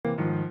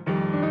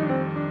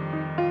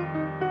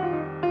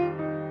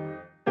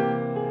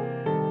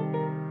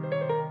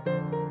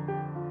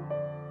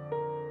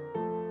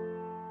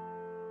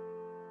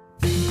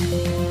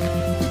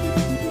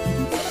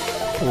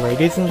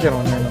Ladies and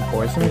gentlemen,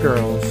 boys and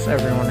girls,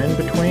 everyone in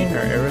between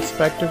or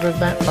irrespective of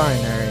that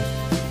binary,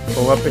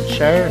 pull up a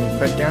chair and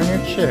put down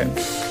your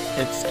chips.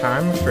 It's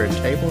time for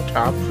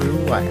Tabletop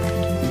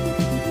Roulette.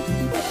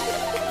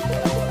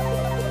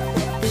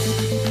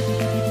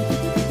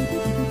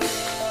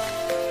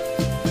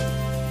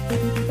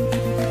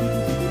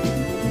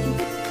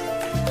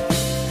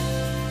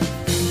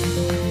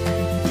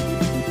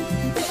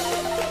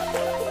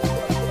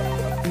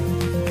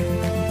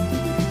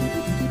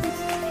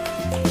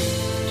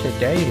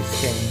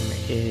 Today's game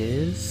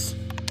is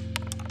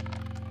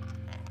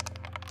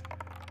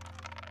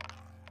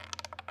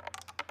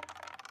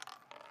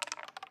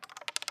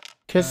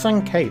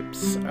Kissing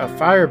Capes, a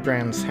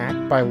Firebrand's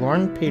hack by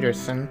Lauren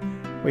Peterson,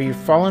 where you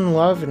fall in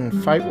love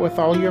and fight with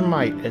all your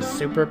might as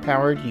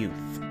superpowered youth.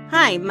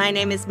 Hi, my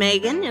name is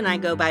Megan, and I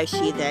go by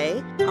she,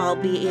 they. I'll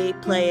be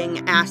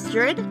playing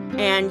Astrid,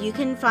 and you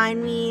can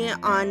find me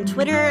on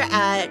Twitter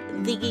at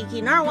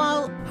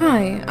TheGeekyNarwhal.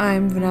 Hi,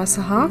 I'm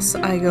Vanessa Haas.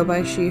 I go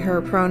by she,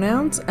 her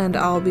pronouns, and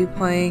I'll be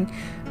playing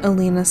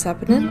Alina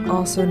Sepinen,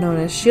 also known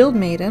as Shield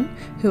Maiden,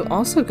 who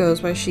also goes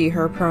by she,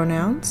 her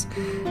pronouns.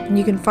 And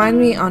you can find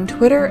me on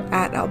Twitter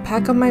at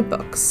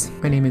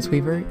AlpacaMyBooks. My name is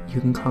Weaver. You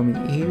can call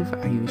me Eve.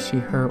 I use she,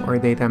 her, or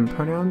they, them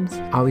pronouns.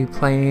 I'll be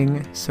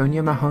playing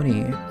Sonia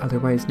Mahoney,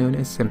 otherwise known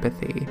as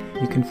Sympathy.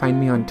 You can find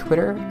me on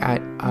Twitter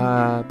at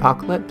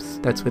Apocalypse,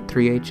 that's with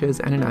 3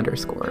 H's and an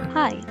underscore.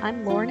 Hi,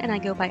 I'm Lauren and I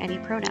go by any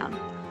pronoun.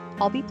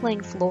 I'll be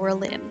playing Flora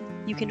Lim.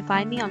 You can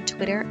find me on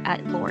Twitter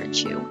at Lauren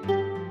Chu.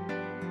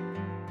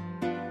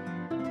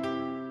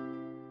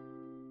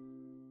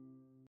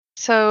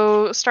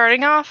 So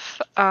starting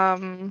off,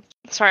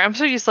 sorry, I'm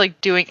so used to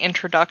doing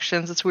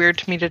introductions. It's weird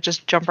to me to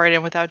just jump right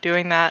in without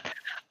doing that.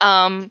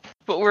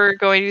 But we're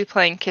going to be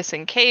playing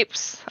Kissing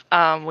Capes.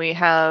 We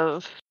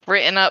have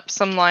written up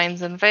some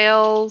lines and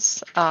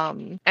veils.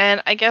 And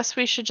I guess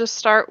we should just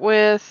start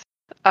with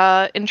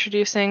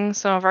introducing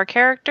some of our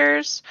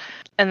characters.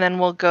 And then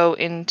we'll go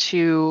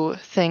into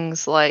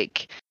things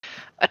like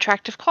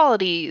attractive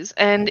qualities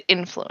and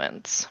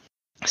influence.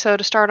 So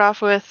to start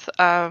off with,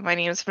 my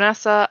name is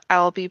Vanessa.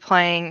 I'll be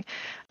playing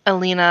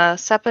Alina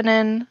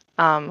Sepinen,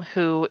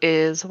 who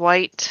is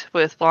white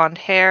with blonde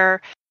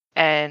hair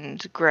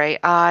and gray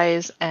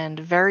eyes and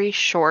very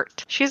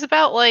short. She's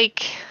about I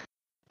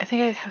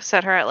think I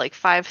set her at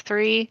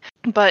 5'3",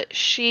 but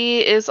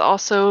she is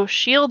also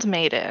Shield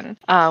Maiden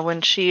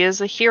when she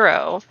is a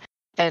hero.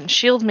 And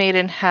Shield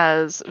Maiden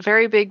has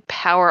very big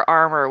power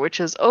armor, which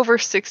is over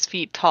 6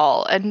 feet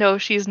tall. And no,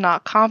 she's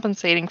not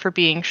compensating for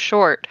being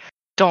short.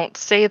 Don't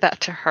say that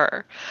to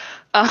her.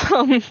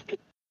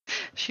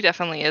 She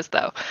definitely is,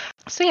 though.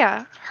 So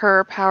yeah,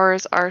 her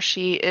powers are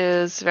she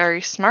is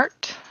very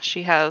smart.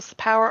 She has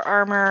power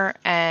armor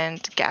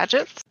and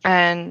gadgets.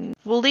 And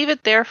we'll leave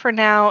it there for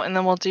now, and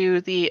then we'll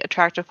do the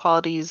attractive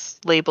qualities,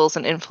 labels,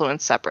 and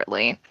influence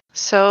separately.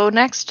 So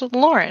next,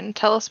 Lauren,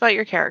 tell us about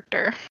your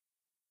character.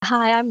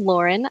 Hi, I'm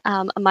Lauren.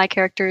 My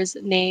character's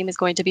name is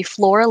going to be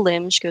Flora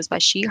Lim. She goes by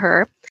she,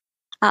 her.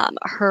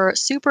 Her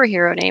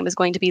superhero name is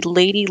going to be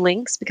Lady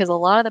Lynx because a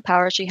lot of the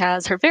powers she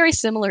has are very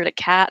similar to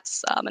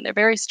cats, and they're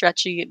very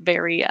stretchy,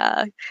 very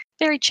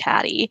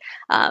chatty.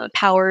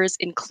 Powers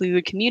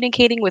include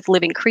communicating with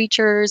living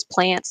creatures,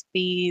 plants,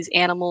 bees,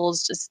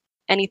 animals, just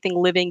anything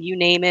living, you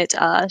name it.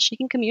 She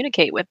can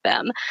communicate with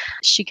them.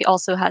 She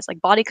also has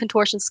body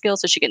contortion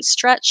skills, so she can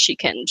stretch. She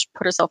can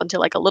put herself into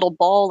a little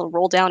ball and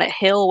roll down a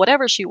hill,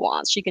 whatever she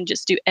wants. She can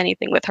just do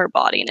anything with her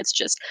body, and it's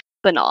just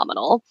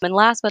phenomenal. And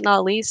last but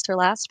not least, her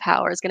last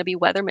power is going to be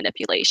weather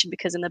manipulation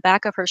because in the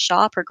back of her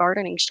shop, her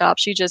gardening shop,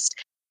 she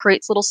just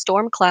creates little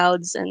storm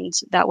clouds, and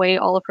that way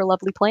all of her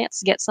lovely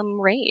plants get some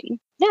rain.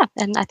 Yeah,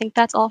 and I think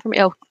that's all for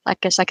me. Oh, I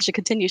guess I should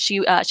continue. She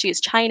is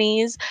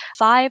Chinese,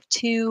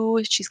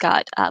 5'2". She's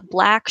got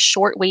black,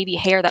 short, wavy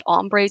hair that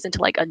ombres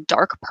into a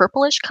dark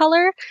purplish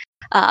color,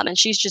 and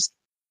she's just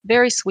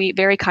very sweet,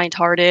 very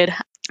kind-hearted.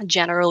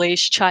 Generally,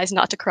 she tries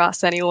not to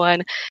cross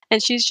anyone,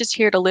 and she's just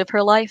here to live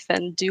her life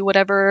and do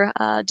whatever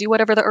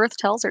the earth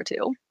tells her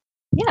to.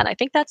 Yeah, and I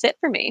think that's it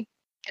for me.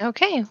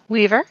 Okay,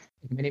 Weaver.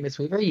 My name is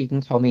Weaver. You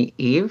can call me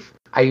Eve.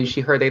 I use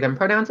she, her, they, them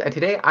pronouns, and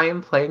today I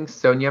am playing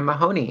Sonia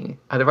Mahoney,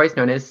 otherwise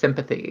known as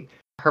Sympathy.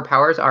 Her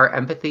powers are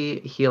empathy,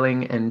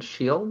 healing, and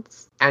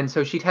shields, and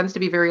so she tends to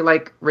be very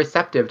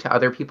receptive to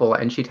other people,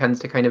 and she tends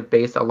to kind of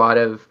base a lot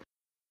of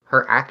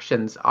her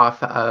actions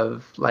off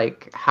of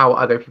how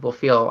other people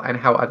feel and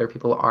how other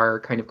people are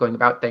kind of going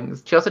about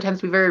things. She also tends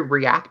to be very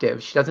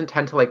reactive. She doesn't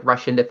tend to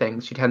rush into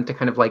things. She tends to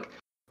kind of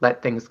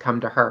let things come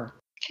to her.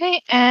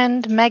 Okay,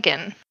 and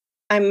Megan.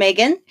 I'm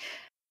Megan.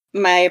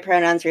 My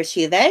pronouns are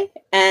she, they,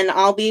 and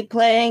I'll be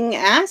playing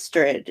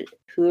Astrid,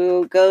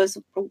 who goes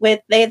with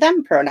they,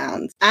 them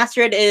pronouns.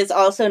 Astrid is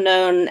also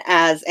known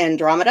as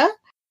Andromeda,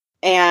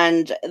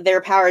 and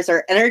their powers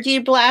are energy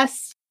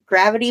blast,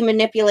 gravity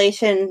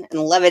manipulation,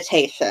 and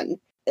levitation.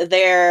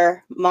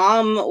 Their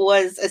mom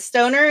was a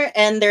stoner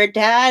and their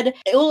dad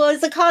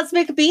was a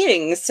cosmic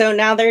being. So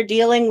now they're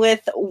dealing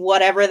with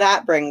whatever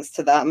that brings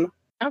to them.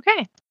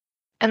 Okay.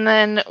 And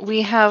then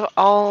we have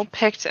all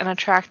picked an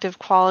attractive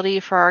quality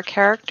for our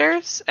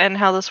characters. And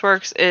how this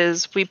works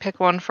is we pick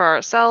one for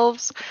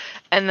ourselves,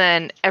 and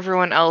then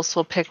everyone else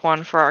will pick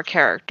one for our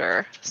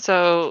character.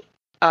 So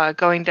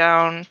going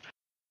down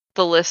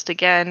the list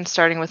again,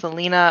 starting with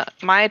Alina,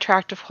 my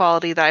attractive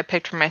quality that I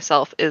picked for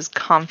myself is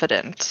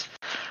confident,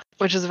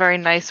 which is a very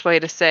nice way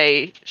to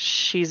say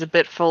she's a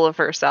bit full of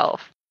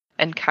herself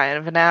and kind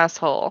of an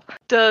asshole.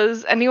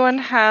 Does anyone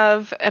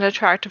have an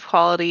attractive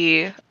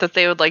quality that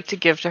they would like to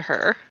give to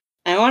her?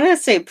 I want to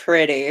say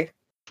pretty.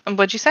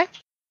 What'd you say?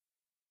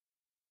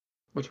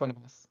 Which one of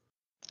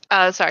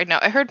us? Sorry, no,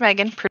 I heard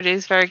Megan. Pretty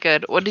is very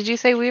good. What did you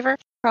say, Weaver?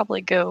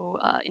 Probably go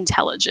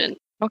intelligent.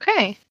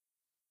 Okay.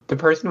 The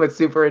person with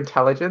super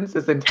intelligence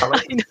is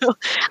intelligent. I know.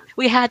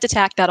 We had to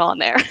tack that on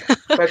there.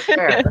 That's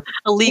fair.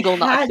 Illegal It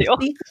not had to.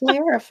 be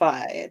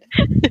clarified.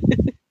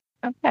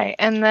 Okay,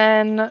 and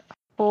then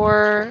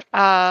for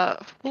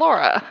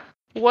Flora,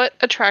 what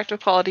attractive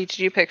quality did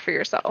you pick for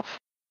yourself?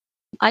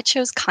 I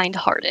chose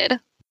kind-hearted.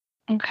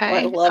 Okay.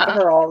 I love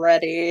her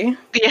already.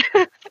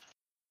 Yeah.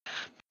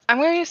 I'm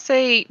going to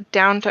say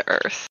down to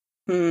earth.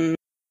 Hmm.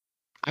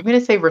 I'm going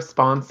to say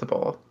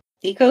responsible.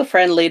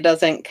 Eco-friendly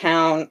doesn't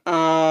count.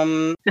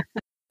 I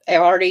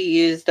already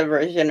used a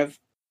version of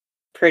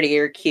pretty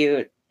or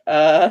cute.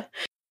 I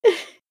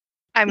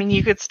mean,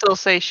 you could still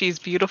say she's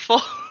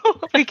beautiful.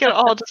 We can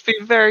all just be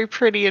very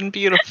pretty and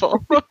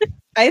beautiful.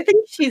 I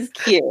think she's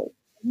cute.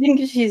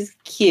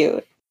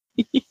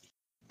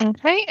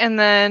 Okay, and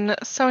then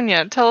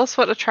Sonia, tell us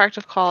what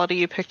attractive quality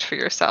you picked for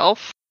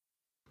yourself.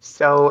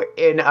 So,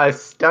 in a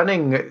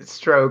stunning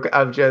stroke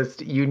of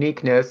just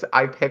uniqueness,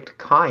 I picked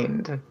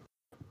kind.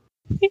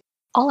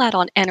 I'll add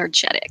on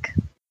energetic.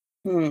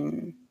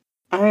 I'm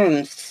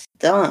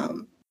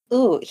dumb.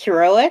 Ooh,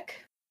 heroic?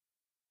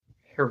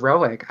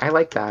 Heroic. I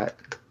like that.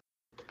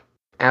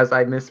 As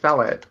I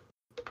misspell it.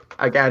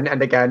 Again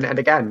and again and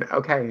again.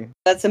 Okay.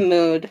 That's a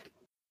mood.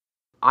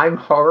 I'm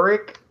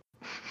Horic.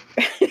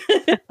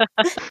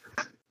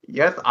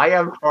 Yes, I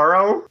am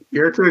Horo.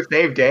 Here to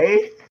save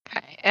day.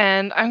 Okay,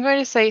 and I'm going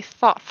to say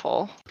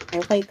thoughtful.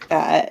 I like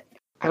that.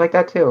 I like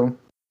that too.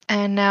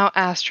 And now,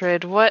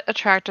 Astrid, what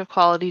attractive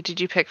quality did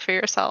you pick for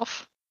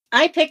yourself?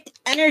 I picked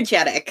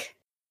energetic.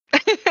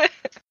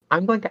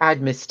 I'm going to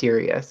add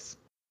mysterious.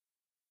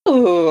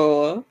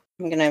 Ooh.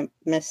 I'm gonna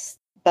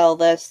misspell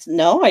this.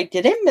 No, I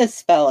didn't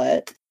misspell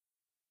it.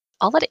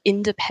 I'll add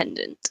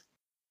independent.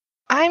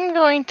 I'm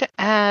going to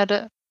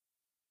add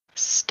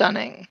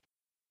stunning.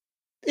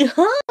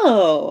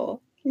 Oh,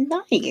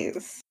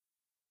 nice.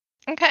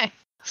 Okay.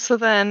 So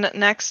then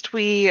next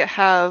we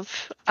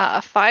have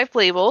 5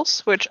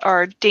 labels, which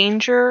are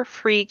danger,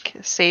 freak,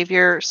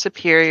 savior,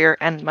 superior,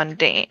 and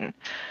mundane.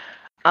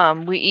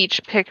 We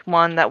each pick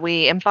one that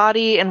we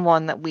embody and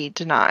one that we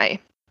deny.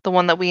 The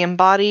one that we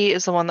embody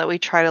is the one that we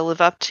try to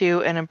live up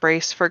to and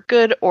embrace for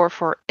good or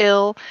for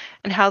ill,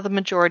 and how the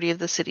majority of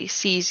the city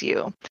sees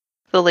you.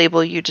 The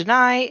label you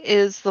deny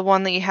is the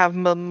one that you have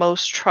the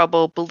most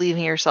trouble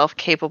believing yourself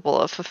capable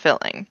of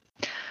fulfilling.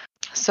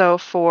 So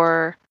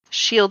for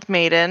Shield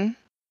Maiden,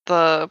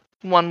 the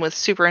one with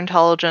super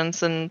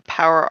intelligence and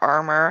power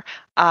armor,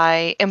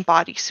 I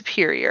embody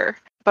superior.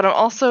 But I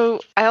also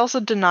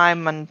deny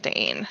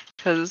mundane,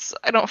 because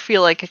I don't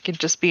feel like I could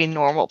just be a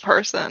normal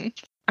person.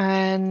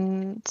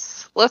 And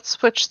let's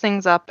switch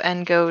things up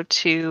and go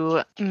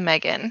to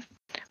Megan.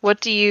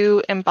 What do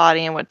you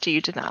embody and what do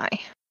you deny?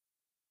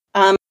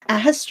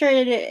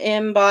 Astrid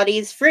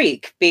embodies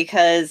freak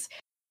because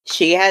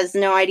she has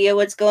no idea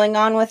what's going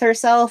on with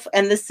herself,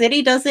 and the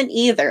city doesn't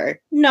either.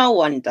 No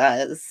one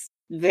does.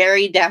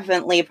 Very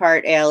definitely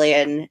part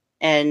alien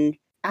and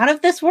out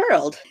of this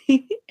world.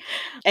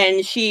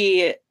 And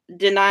she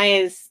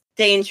denies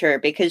danger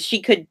because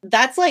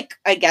that's like,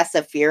 I guess,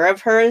 a fear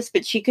of hers,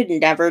 but she could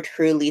never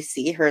truly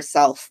see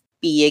herself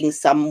being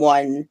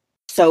someone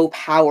so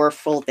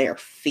powerful they're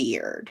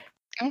feared.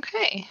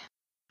 Okay.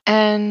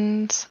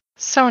 And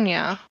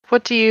Sonia,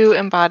 what do you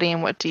embody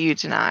and what do you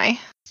deny?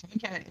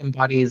 Sonia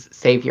embodies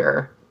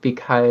savior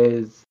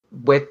because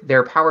with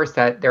their power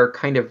set, they're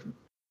kind of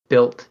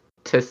built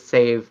to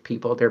save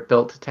people. They're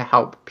built to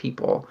help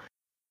people.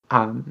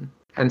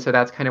 And so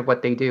that's kind of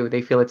what they do.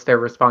 They feel it's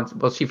their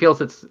she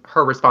feels it's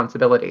her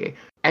responsibility.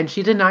 And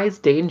she denies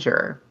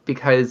danger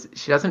because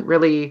she doesn't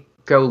really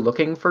go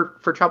looking for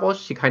trouble.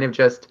 She kind of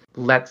just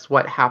lets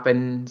what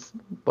happens,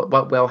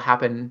 what will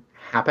happen.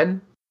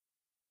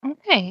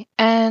 Okay.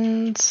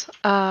 And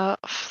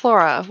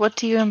Flora, what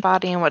do you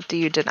embody and what do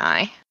you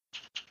deny?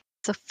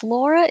 So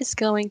Flora is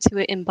going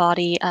to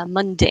embody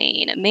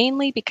mundane,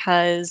 mainly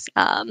because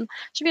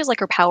she feels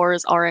like her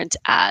powers aren't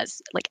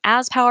as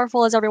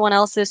powerful as everyone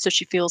else's, so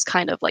she feels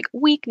kind of like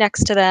weak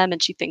next to them,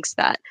 and she thinks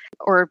that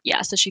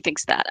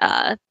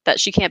that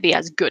she can't be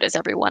as good as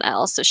everyone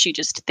else, so she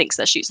just thinks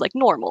that she's like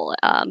normal.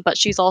 But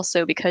she's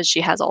also, because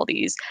she has all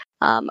these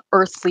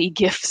earthly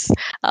gifts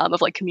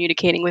of like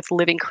communicating with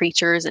living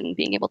creatures and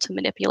being able to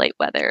manipulate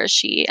weather.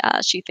 She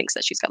thinks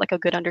that she's got like a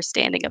good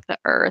understanding of the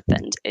earth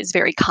and is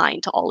very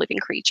kind to all living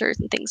creatures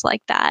and things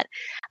like that.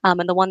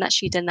 And the one that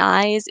she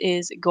denies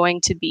is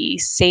going to be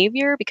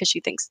savior, because she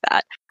thinks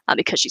that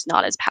because she's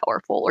not as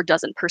powerful or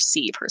doesn't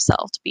perceive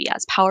herself to be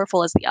as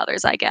powerful as the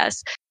others, I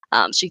guess.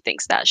 She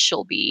thinks that she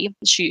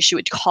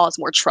would cause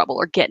more trouble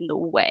or get in the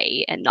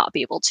way and not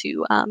be able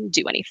to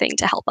do anything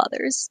to help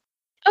others.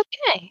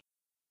 Okay.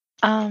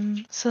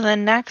 So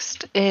then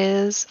next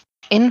is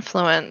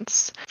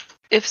influence.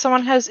 If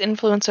someone has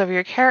influence over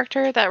your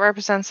character, that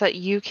represents that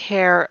you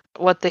care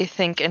what they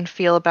think and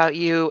feel about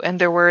you, and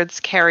their words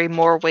carry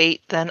more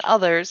weight than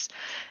others,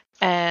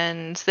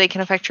 and they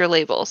can affect your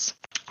labels.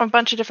 A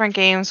bunch of different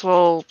games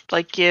will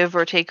like give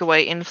or take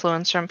away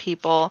influence from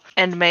people,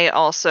 and may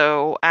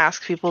also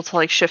ask people to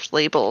like shift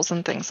labels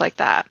and things like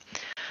that.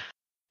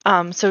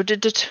 So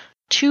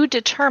to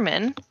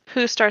determine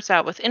who starts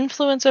out with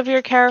influence of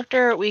your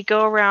character, we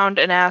go around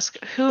and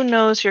ask who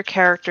knows your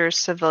character's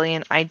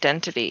civilian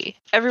identity.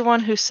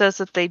 Everyone who says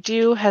that they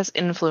do has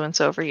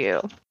influence over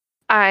you.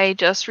 I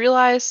just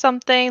realized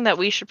something that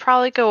we should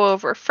probably go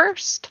over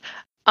first.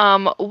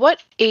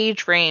 What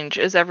age range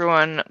is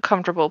everyone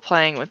comfortable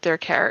playing with their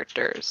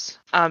characters?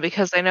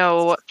 Because I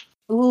know...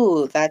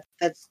 Ooh,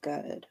 that's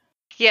good.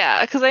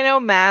 Yeah, because I know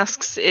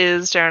Masks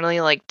is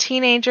generally like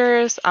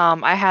teenagers.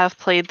 I have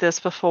played this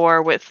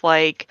before with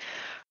like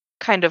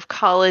kind of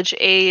college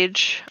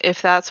age,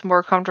 if that's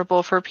more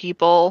comfortable for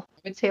people.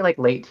 I would say like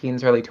late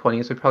teens, early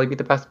 20s would probably be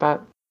the best bet.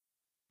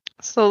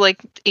 So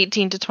like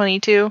 18 to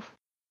 22.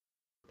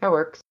 That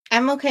works.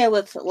 I'm okay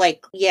with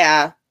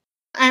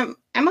I'm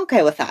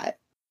okay with that.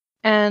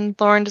 And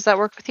Lauren, does that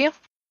work with you?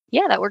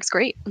 Yeah, that works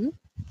great. Mm-hmm.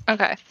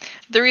 Okay.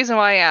 The reason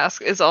why I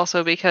ask is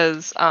also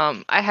because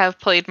I have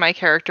played my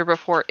character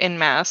before in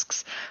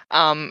Masks,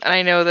 and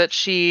I know that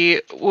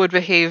she would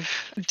behave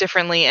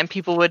differently and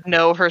people would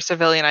know her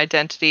civilian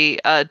identity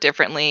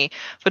differently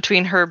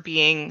between her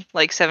being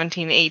like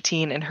 17,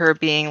 18 and her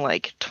being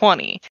like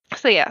 20.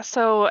 So yeah,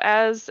 so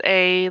as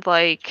a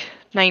like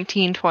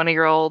 19,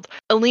 20-year-old,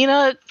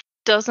 Alina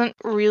doesn't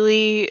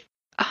really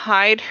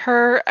hide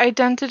her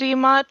identity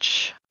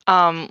much.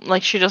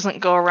 Like she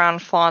doesn't go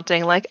around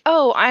flaunting like,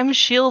 oh, I'm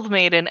Shield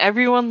Maiden,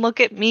 everyone look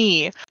at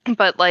me.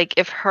 But like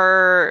if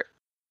her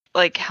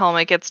like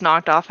helmet gets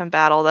knocked off in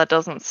battle, that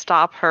doesn't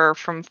stop her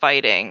from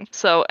fighting.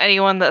 So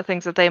anyone that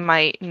thinks that they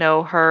might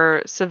know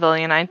her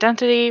civilian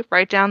identity,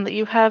 write down that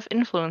you have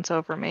influence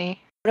over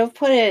me. I would have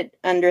put it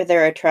under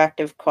their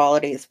attractive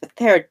qualities, but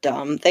they're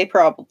dumb. They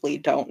probably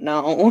don't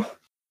know.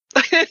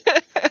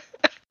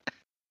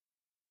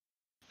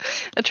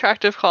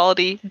 Attractive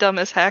quality, dumb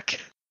as heck.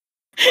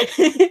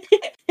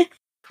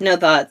 No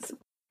thoughts.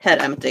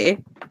 Head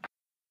empty.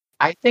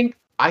 I think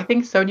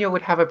Sonia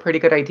would have a pretty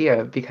good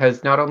idea,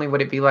 because not only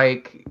would it be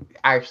like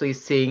actually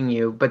seeing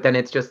you, but then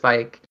it's just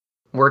like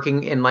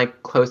working in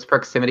like close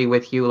proximity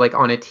with you, like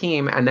on a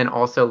team, and then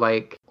also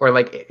like, or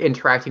like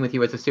interacting with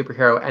you as a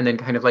superhero, and then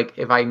kind of like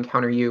if I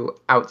encounter you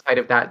outside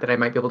of that I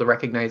might be able to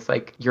recognize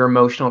like your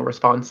emotional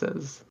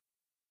responses.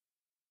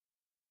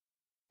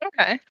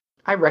 Okay.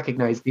 I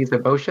recognize these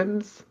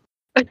emotions.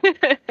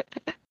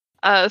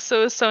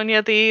 So is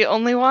Sonia the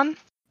only one?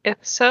 If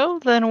so,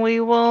 then we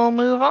will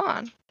move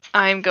on.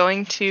 I'm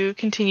going to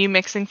continue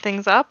mixing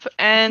things up,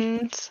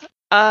 and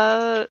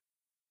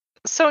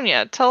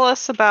Sonia, tell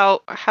us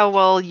about how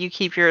well you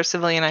keep your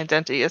civilian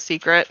identity a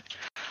secret.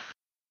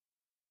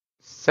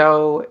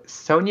 So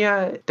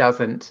Sonia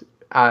doesn't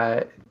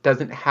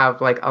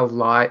have like a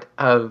lot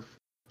of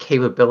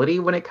capability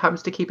when it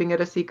comes to keeping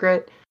it a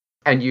secret,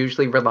 and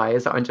usually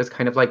relies on just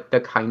kind of like the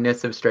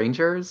kindness of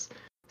strangers.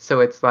 So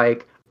it's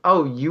like,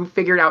 oh, you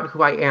figured out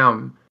who I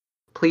am.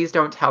 Please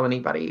don't tell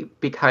anybody,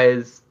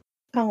 because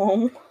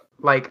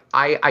like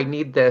I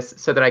need this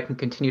so that I can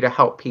continue to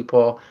help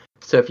people.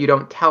 So if you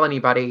don't tell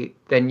anybody,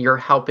 then you're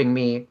helping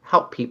me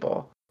help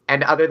people.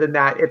 And other than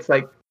that, it's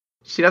like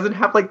she doesn't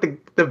have like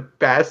the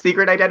best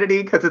secret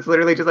identity, because it's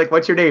literally just like,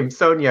 what's your name?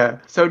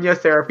 Sonia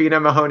Serafina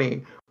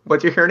Mahoney.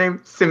 What's your name?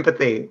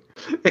 Sympathy.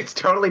 It's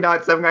totally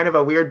not some kind of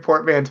a weird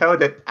portmanteau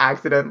that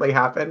accidentally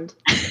happened.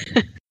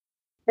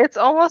 It's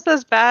almost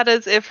as bad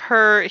as if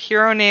her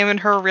hero name and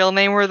her real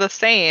name were the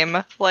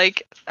same.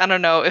 Like, I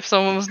don't know, if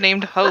someone was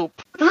named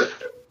Hope.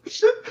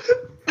 Shut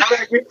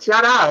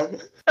up.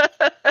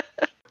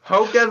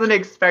 Hope doesn't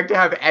expect to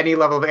have any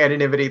level of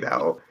anonymity,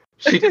 though.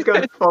 She just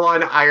goes full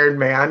on Iron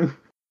Man.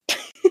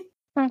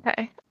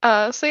 Okay.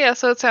 So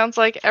it sounds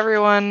like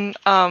everyone,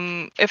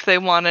 if they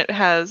want it,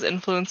 has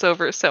influence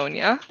over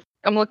Sonia.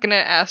 I'm looking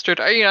at Astrid.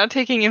 Are you not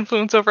taking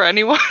influence over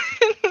anyone?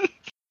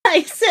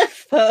 I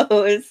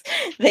suppose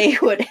they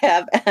would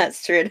have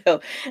Astrid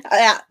over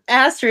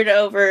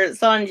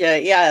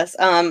Sonja. Yes.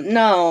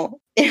 No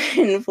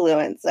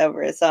influence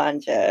over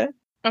Sonja.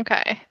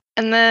 Okay.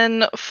 And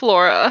then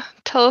Flora,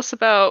 tell us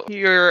about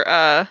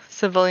your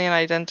civilian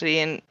identity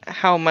and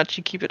how much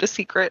you keep it a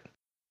secret.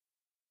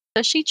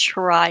 So she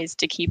tries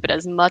to keep it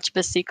as much of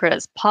a secret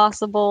as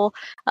possible,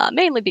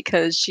 mainly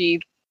because she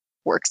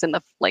works in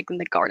the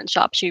garden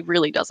shop. She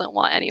really doesn't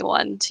want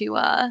anyone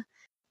to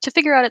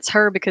figure out it's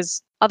her,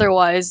 because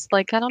otherwise,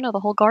 like, I don't know, the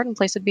whole garden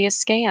place would be a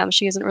scam.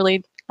 She isn't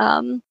really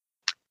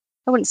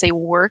I wouldn't say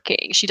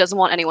working. She doesn't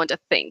want anyone to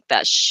think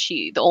that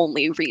the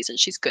only reason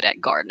she's good at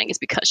gardening is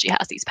because she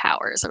has these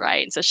powers,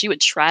 right? And so she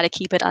would try to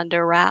keep it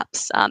under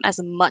wraps as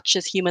much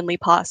as humanly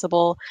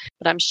possible.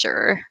 But I'm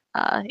sure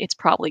it's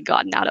probably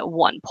gotten out at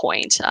one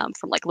point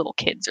from like little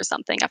kids or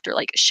something, after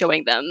like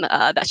showing them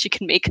that she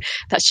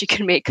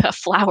can make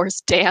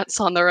flowers dance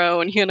on their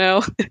own, you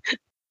know.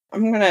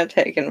 I'm gonna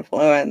take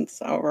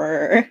influence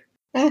over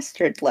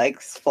Astrid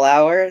likes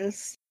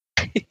flowers.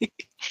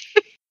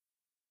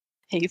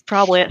 You've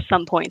probably at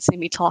some point seen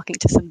me talking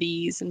to some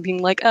bees and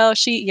being like, oh,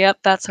 yep,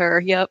 that's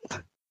her, yep.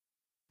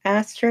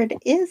 Astrid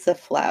is a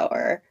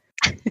flower.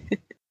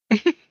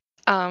 So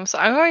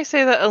I'm going to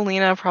say that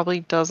Alina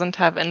probably doesn't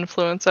have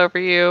influence over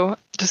you,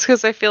 just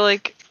because I feel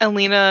like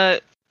Alina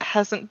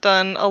hasn't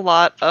done a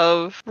lot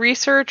of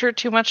research or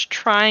too much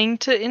trying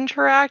to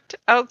interact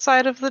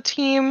outside of the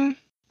team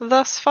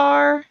thus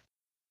far.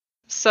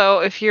 So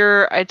if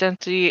your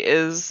identity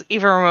is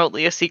even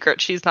remotely a secret,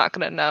 she's not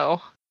going to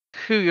know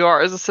who you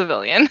are as a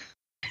civilian.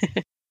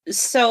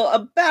 So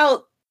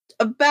about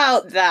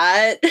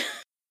that.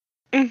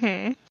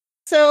 Mm-hmm.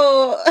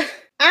 So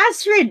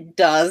Astrid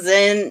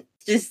doesn't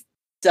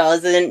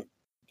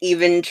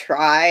even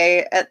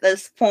try at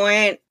this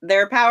point.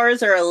 Their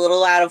powers are a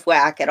little out of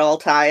whack at all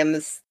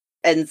times,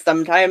 and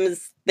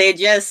sometimes they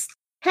just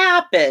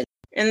happen,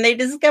 and they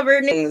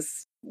discover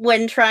things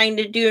when trying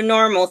to do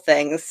normal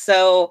things.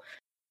 So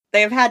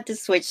they've had to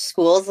switch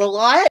schools a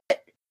lot,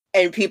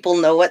 and people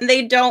know what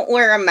they don't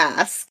wear a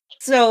mask.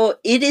 So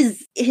it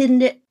is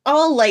in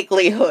all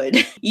likelihood,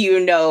 you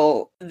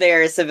know,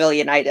 their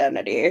civilian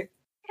identity.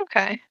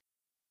 Okay.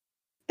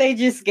 They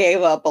just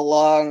gave up a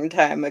long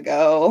time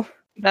ago.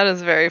 That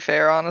is very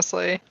fair,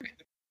 honestly.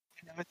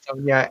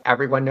 Sonia,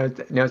 everyone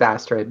knows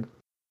Astrid.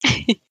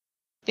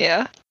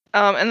 Yeah.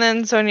 And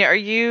then Sonia, are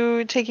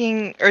you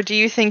taking, or do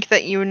you think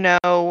that you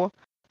know?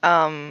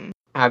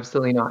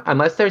 Absolutely not.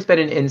 Unless there's been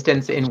an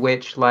instance in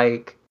which,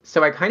 like,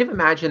 so I kind of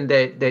imagine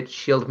that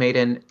Shield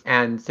Maiden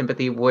and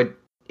Sympathy would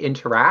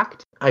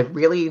interact. I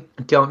really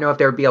don't know if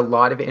there would be a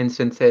lot of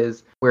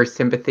instances where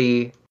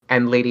Sympathy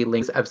and Lady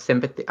Lynx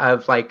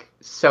of like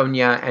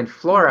Sonia and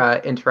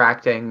Flora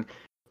interacting,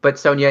 but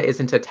Sonia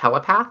isn't a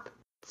telepath.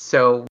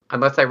 So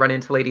unless I run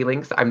into Lady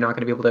Lynx, I'm not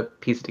going to be able to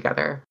piece it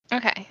together.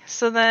 Okay,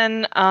 so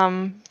then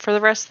for the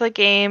rest of the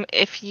game,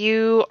 if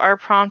you are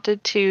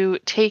prompted to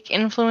take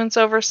influence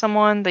over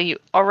someone that you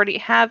already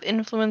have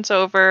influence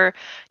over,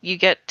 you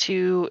get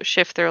to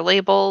shift their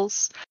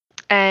labels.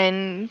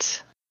 And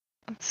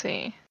let's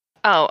see.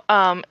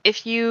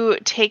 If you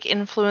take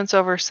influence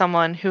over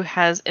someone who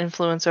has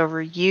influence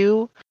over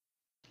you,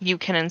 you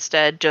can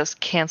instead just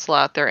cancel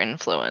out their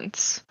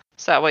influence.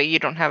 So that way you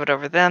don't have it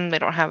over them, they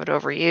don't have it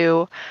over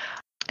you.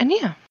 And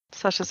yeah,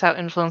 such is how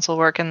influence will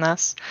work in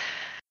this.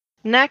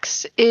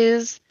 Next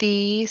is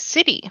the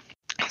city.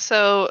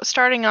 So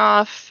starting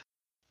off,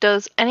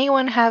 does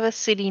anyone have a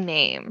city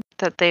name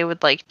that they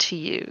would like to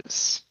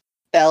use?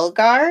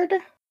 Belgard?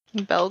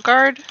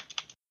 Belgard?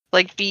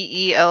 Like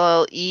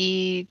Belgard?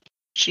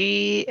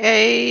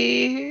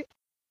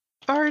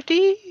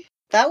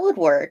 That would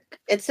work.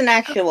 It's an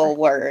actual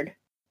word.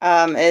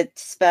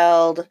 It's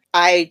spelled,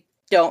 I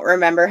don't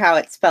remember how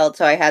it's spelled,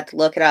 so I had to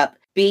look it up.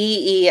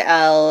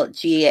 Belgard.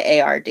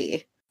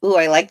 Ooh,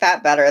 I like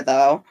that better,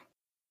 though.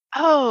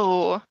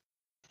 Oh,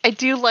 I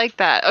do like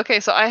that.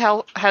 Okay, so I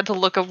had to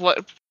look up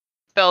what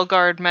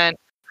Belgard meant.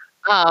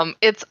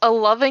 It's a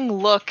loving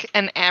look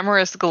and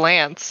amorous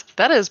glance.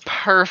 That is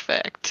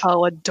perfect.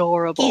 Oh,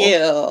 adorable.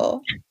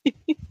 Ew.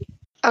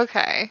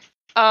 Okay.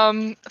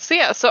 So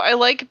I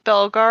like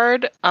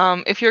Belgard.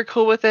 If you're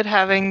cool with it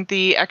having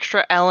the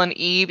extra L and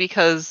E,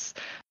 because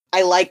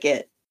I like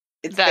it.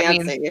 It's that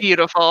fancy. means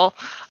beautiful.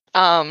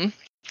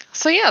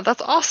 So yeah,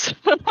 that's awesome.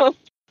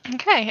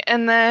 Okay,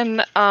 and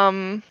then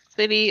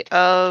City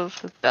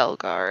of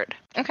Belgard.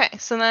 Okay,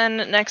 so then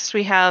next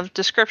we have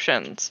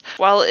descriptions.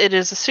 While it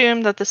is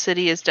assumed that the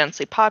city is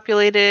densely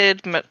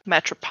populated,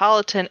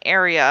 metropolitan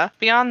area,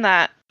 beyond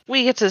that,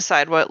 we get to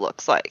decide what it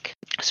looks like.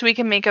 So we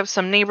can make up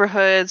some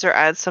neighborhoods or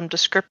add some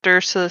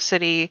descriptors to the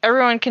city.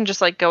 Everyone can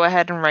just like go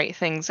ahead and write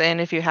things in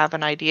if you have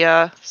an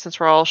idea, since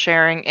we're all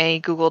sharing a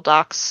Google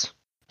Docs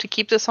to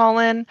keep this all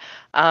in.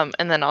 And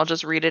then I'll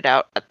just read it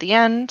out at the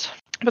end.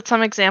 But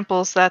some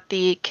examples that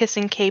the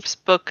Kissing Capes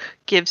book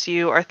gives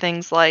you are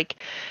things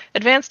like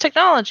advanced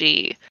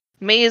technology,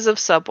 maze of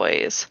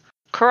subways,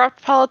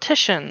 corrupt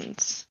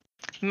politicians,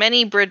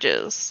 many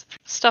bridges,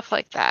 stuff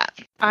like that.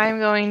 I'm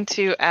going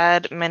to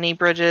add many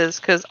bridges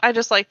because I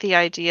just like the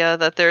idea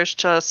that there's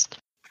just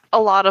a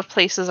lot of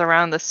places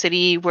around the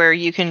city where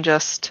you can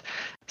just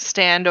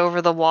stand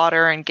over the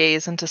water and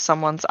gaze into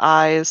someone's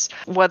eyes.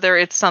 Whether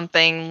it's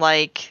something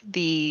like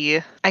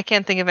I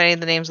can't think of any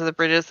of the names of the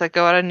bridges that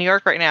go out of New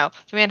York right now.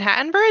 The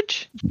Manhattan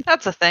Bridge?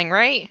 That's a thing,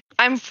 right?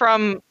 I'm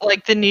from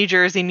like the New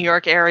Jersey, New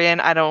York area,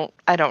 and I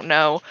don't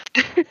know.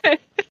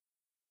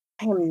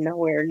 I am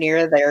nowhere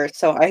near there,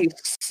 so I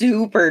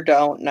super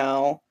don't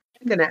know.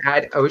 I'm gonna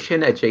add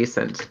ocean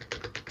adjacent.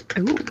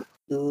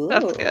 Ooh.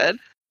 That's good.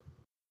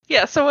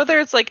 Yeah, so whether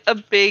it's like a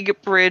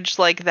big bridge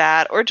like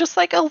that or just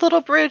like a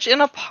little bridge in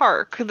a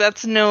park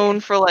that's known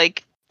for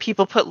like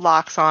people put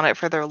locks on it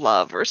for their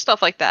love or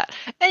stuff like that.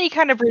 Any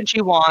kind of bridge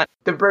you want.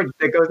 The bridge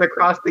that goes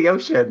across the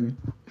ocean.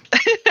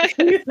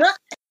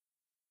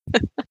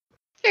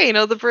 Yeah, you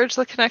know, the bridge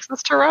that connects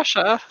us to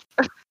Russia.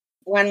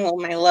 When will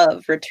my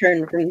love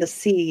return from the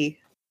sea?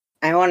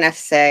 I want to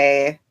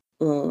say,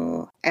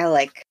 I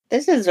like,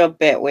 this is a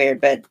bit weird,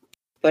 but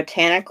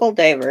botanical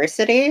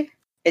diversity?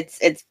 It's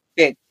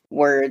big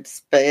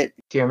words, but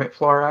Damn it,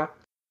 Flora.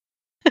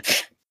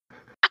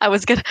 I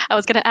was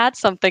gonna add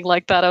something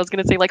like that. I was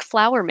gonna say like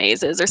flower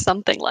mazes or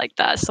something like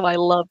that. So I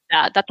love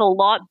that. That's a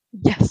lot.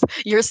 Yes,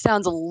 yours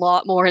sounds a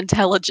lot more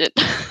intelligent.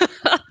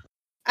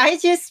 I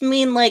just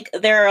mean like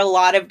there are a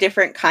lot of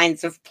different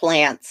kinds of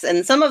plants,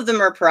 and some of them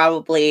are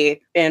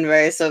probably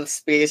invasive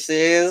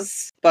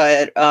species,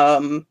 but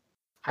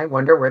I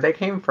wonder where they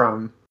came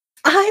from.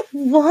 I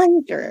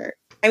wonder.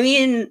 I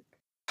mean,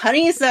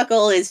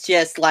 honeysuckle is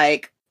just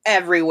like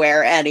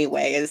everywhere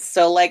anyways,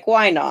 so like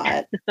why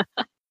not?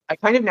 I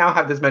kind of now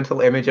have this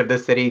mental image of the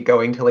city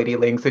going to Lady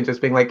Lynx and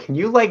just being like, can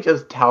you like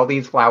just tell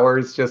these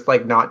flowers just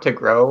like not to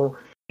grow?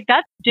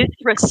 That's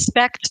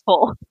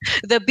disrespectful.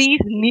 The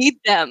bees need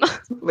them.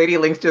 Lady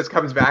Lynx just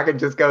comes back and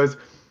just goes,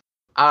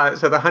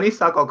 so the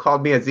honeysuckle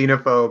called me a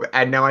xenophobe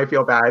and now I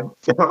feel bad.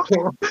 So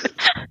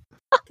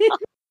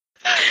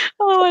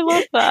Oh, I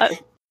love that.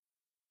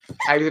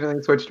 I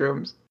accidentally switched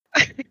rooms.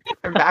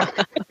 I'm back.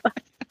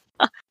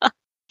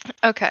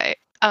 Okay.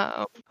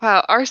 Wow,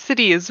 our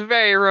city is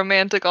very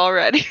romantic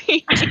already.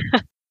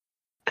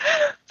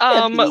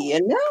 You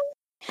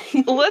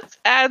know? Let's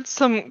add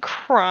some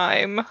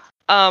crime.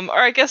 Or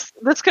I guess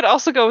this could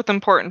also go with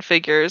important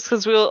figures,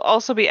 because we'll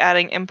also be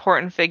adding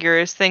important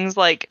figures, things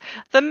like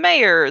the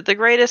mayor, the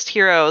greatest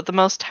hero, the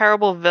most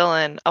terrible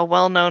villain, a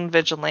well-known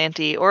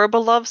vigilante, or a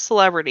beloved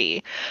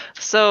celebrity.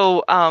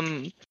 So,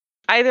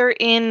 either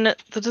in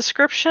the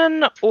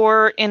description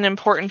or in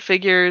important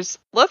figures,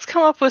 let's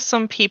come up with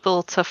some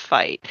people to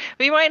fight.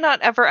 We might not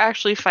ever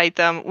actually fight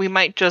them. We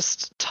might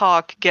just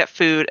talk, get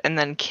food, and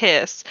then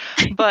kiss.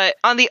 But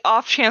on the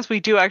off chance we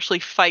do actually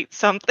fight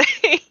something.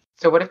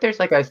 So what if there's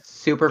like a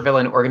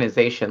supervillain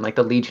organization, like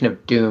the Legion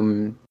of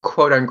Doom,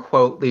 quote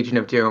unquote Legion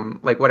of Doom,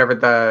 like whatever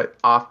the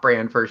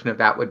off-brand version of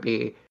that would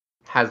be,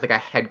 has like a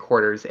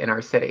headquarters in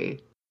our city?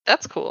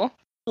 That's cool.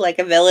 Like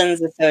a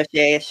villains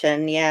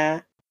association,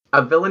 yeah.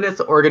 A villainous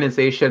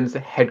organization's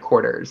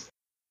headquarters.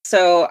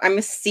 So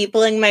I'm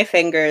steepling my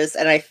fingers,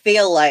 and I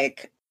feel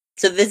like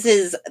this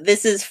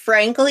is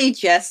frankly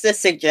just a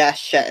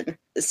suggestion.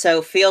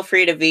 So feel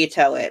free to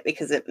veto it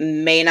because it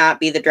may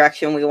not be the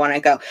direction we want to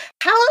go.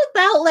 How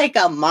about like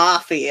a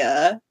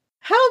mafia?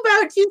 How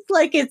about just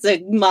like it's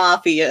a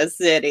mafia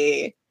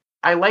city?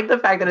 I like the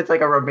fact that it's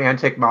like a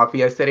romantic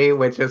mafia city,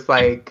 which is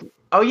like,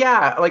 oh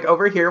yeah, like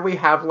over here we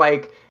have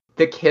like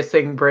the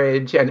kissing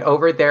bridge, and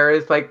over there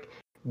is like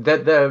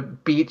the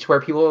beach where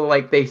people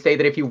like they say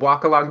that if you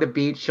walk along the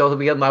beach you'll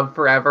be in love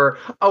forever.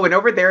 Oh, and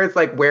over there is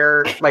like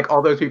where like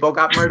all those people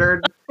got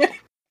murdered.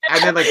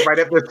 And then like right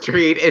up the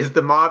street is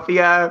the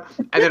mafia,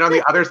 and then on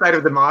the other side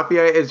of the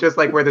mafia is just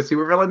like where the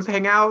supervillains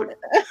hang out.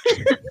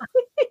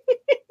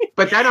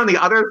 But then on the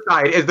other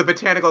side is the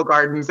botanical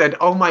gardens, and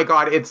oh my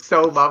god, it's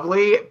so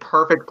lovely.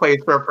 Perfect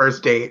place for a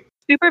first date.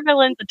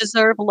 Supervillains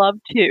deserve love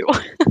too.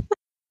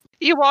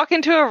 You walk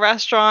into a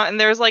restaurant and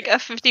there's like a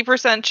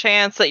 50%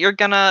 chance that you're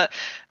gonna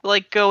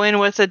like go in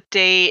with a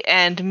date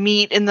and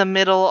meet in the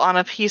middle on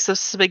a piece of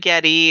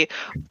spaghetti,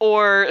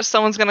 or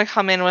someone's gonna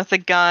come in with a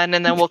gun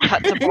and then we'll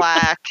cut to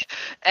black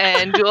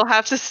and you'll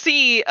have to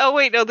see, oh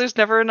wait, no, there's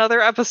never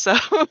another episode.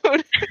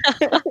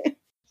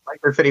 Like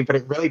the city, but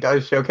it really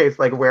does showcase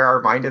like where our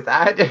mind is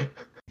at.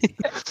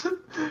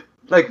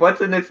 Like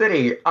what's in the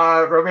city?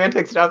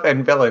 Romantic stuff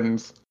and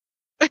villains.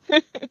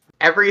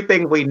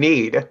 Everything we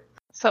need.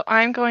 So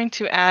I'm going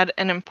to add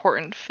an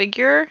important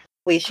figure.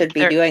 We should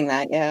be doing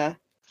that, yeah.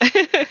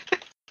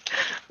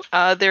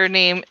 Their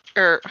name,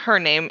 or her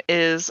name,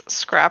 is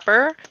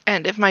Scrapper.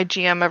 And if my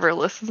GM ever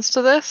listens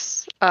to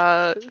this,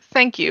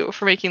 thank you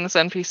for making this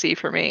NPC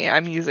for me.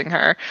 I'm using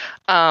her.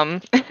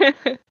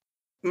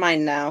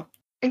 Mine now.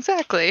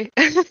 Exactly.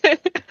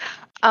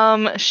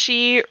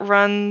 She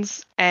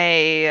runs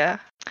a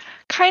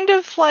kind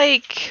of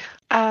like,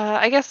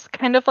 I guess,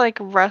 kind of like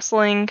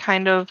wrestling,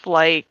 kind of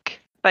like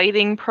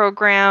fighting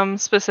program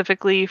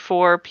specifically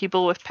for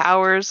people with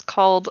powers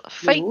called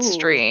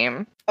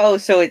Fightstream. Oh,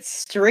 so it's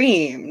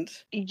streamed.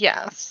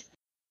 Yes.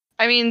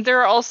 I mean, there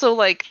are also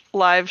like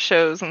live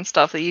shows and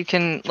stuff that you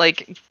can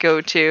like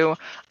go to.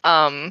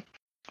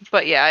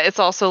 But yeah, it's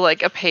also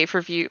like a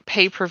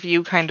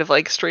pay-per-view kind of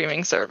like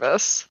streaming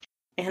service.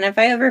 And if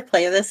I ever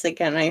play this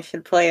again, I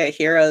should play a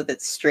hero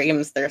that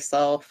streams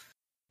theirself.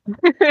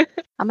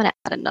 I'm gonna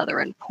add another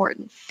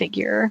important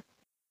figure.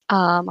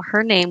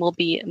 Her name will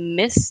be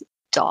Miss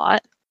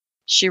Dot.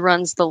 She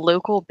runs the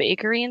local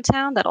bakery in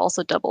town that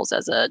also doubles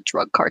as a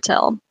drug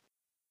cartel.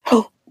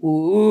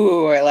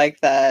 Ooh, I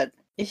like that.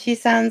 She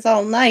sounds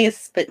all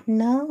nice, but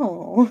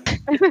no.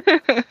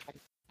 I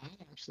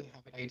actually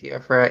have an idea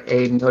for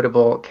a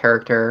notable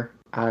character,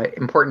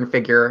 important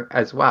figure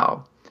as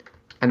well,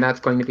 and that's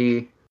going to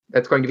be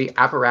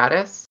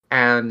Apparatus.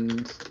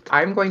 And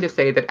I'm going to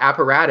say that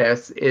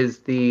Apparatus is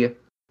the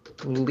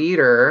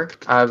leader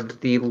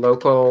of the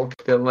local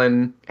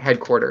villain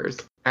headquarters,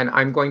 and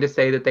I'm going to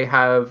say that they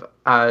have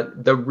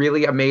the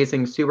really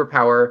amazing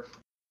superpower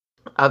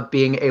of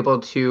being able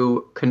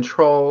to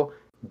control,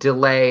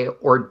 delay,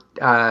 or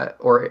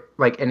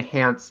like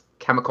enhance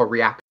chemical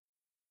reactions.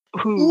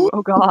 Ooh,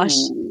 oh gosh.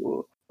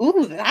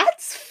 Ooh,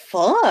 that's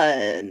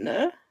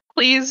fun.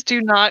 Please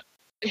do not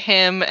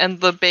him and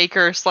the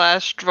baker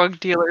 / drug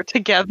dealer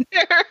together.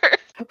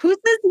 Who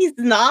says he's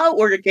not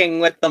working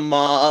with the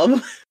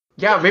mob?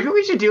 Yeah, maybe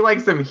we should do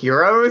like some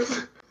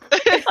heroes.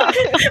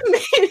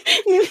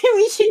 Maybe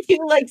we should do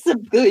like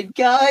some good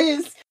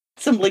guys,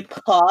 some like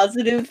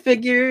positive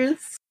figures.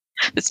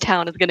 This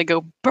town is gonna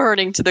go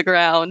burning to the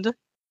ground.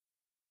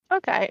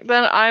 Okay,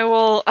 then I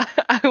will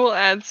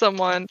add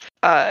someone.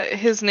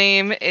 His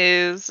name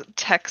is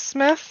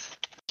TechSmith.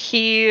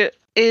 He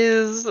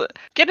is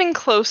getting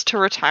close to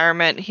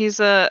retirement. He's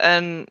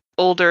an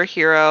older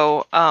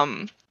hero.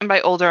 And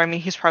by older, I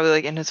mean he's probably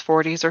like in his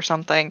 40s or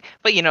something,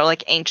 but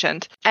like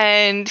ancient.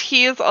 And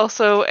he is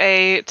also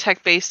a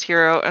tech-based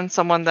hero and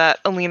someone that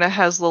Alina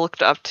has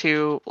looked up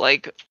to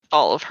like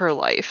all of her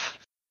life.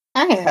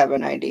 I have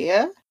an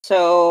idea.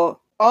 So,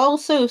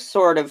 also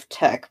sort of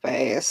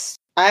tech-based.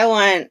 I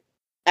want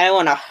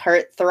a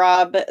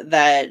heartthrob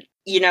that,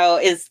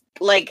 is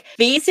like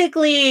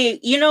basically,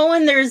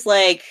 when there's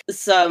like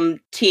some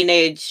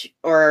teenage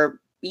or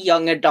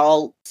young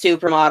adult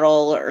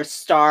supermodel or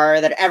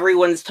star that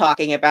everyone's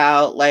talking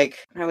about. Like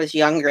when I was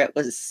younger, it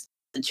was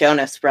the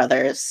Jonas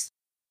Brothers.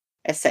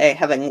 I say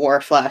having war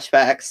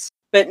flashbacks.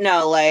 But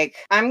no, like,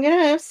 I'm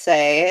gonna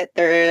say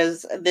there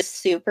is this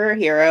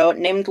superhero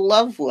named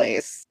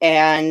Lovelace,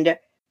 and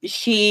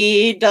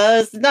she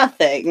does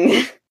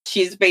nothing.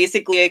 She's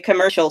basically a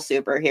commercial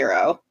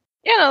superhero.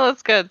 Yeah, no,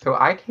 that's good. So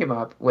I came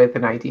up with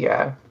an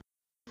idea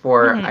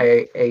for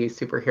a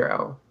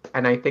superhero,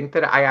 and I think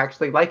that I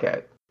actually like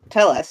it.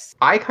 Tell us.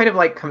 I kind of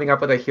like coming up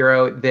with a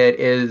hero that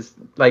is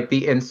like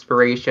the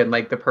inspiration,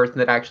 like the person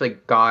that actually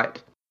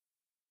got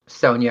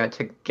Sonia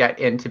to get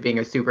into being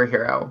a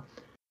superhero.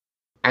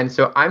 And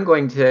so I'm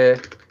going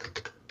to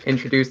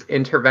introduce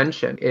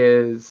Intervention.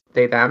 Is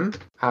they, them,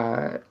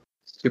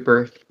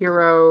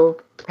 superhero.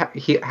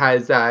 He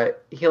has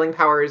healing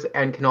powers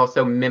and can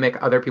also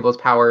mimic other people's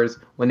powers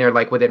when they're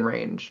like within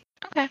range.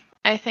 Okay.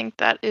 I think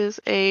that is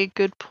a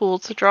good pool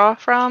to draw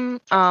from.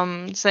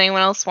 Does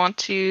anyone else want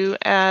to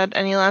add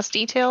any last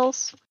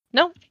details?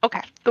 No?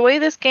 Okay. The way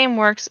this game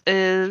works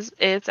is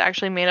it's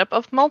actually made up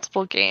of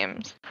multiple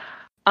games.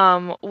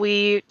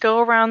 We go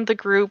around the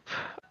group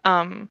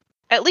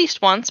at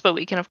least once, but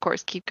we can of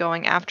course keep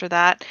going after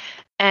that.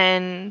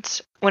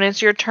 And when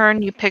it's your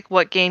turn, you pick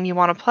what game you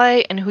want to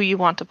play and who you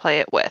want to play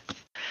it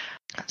with.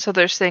 So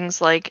there's things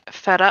like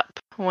Fed Up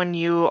when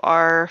you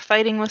are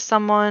fighting with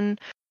someone,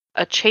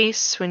 a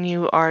chase when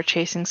you are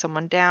chasing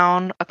someone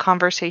down, a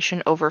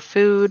conversation over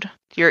food,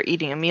 you're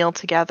eating a meal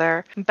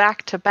together.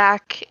 Back to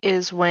back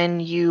is when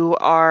you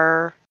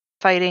are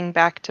fighting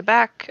back to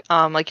back,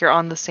 like you're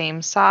on the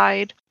same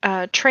side.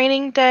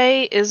 Training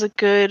day is a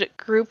good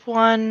group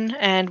one,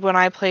 and when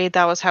I played,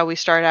 that was how we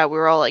started out. We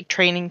were all like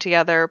training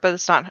together,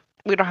 but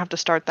we don't have to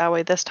start that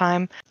way this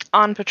time.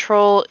 On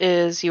patrol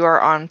is you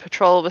are on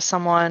patrol with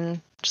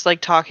someone, just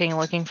like talking,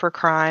 looking for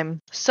crime.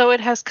 So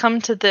it has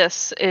come to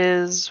this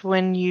is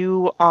when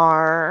you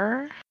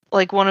are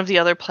like one of the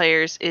other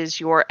players is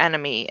your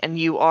enemy and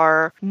you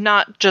are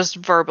not just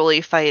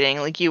verbally fighting,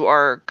 like you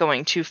are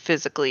going to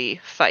physically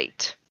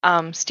fight.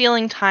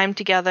 Stealing time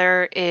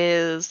together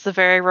is the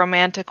very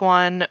romantic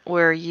one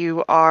where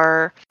you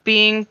are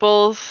being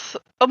both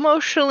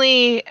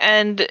emotionally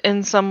and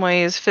in some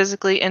ways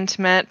physically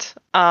intimate.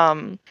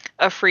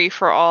 A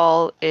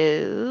free-for-all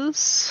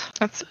is,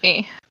 let's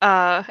see,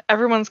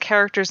 everyone's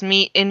characters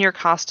meet in your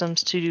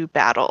costumes to do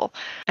battle.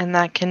 And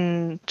that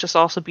can just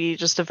also be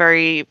just a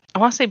very, I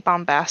want to say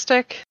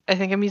bombastic, I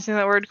think I'm using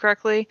that word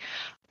correctly,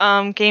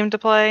 game to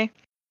play.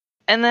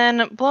 And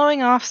then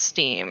blowing off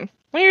steam,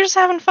 when you're just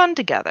having fun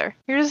together.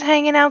 You're just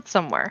hanging out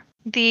somewhere.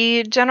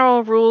 The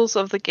general rules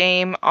of the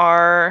game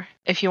are,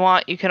 if you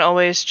want, you can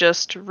always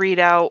just read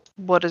out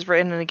what is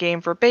written in the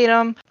game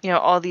verbatim.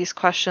 All these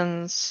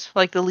questions,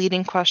 like the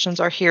leading questions,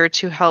 are here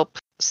to help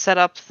set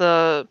up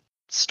the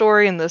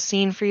story and the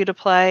scene for you to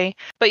play.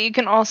 But you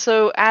can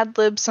also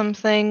ad-lib some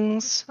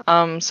things.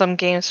 Some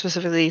games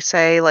specifically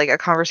say, like, a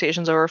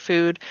conversation's over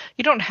food.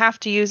 You don't have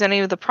to use any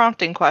of the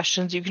prompting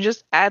questions. You can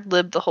just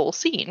ad-lib the whole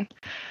scene.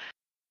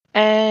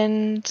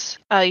 And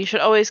you should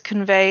always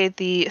convey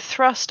the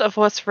thrust of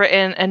what's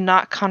written and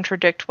not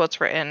contradict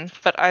what's written.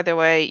 But either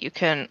way, you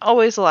can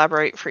always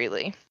elaborate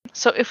freely.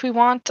 So if we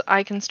want,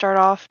 I can start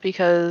off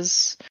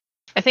because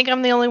I think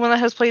I'm the only one that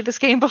has played this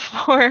game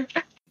before.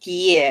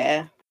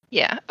 Yeah.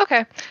 Yeah,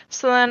 okay.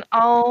 So then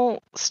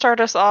I'll start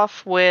us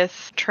off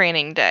with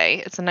training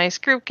day. It's a nice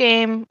group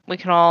game. We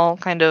can all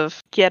kind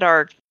of get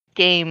our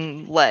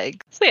game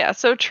leg. So yeah,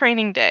 so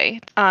training day.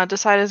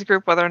 Decide as a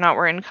group whether or not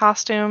we're in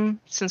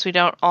costume. Since we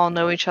don't all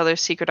know each other's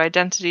secret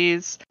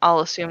identities, I'll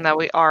assume that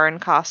we are in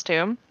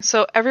costume.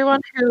 So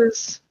everyone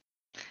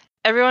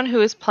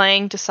who is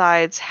playing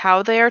decides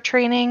how they are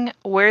training,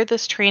 where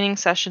this training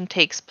session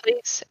takes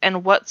place,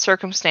 and what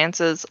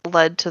circumstances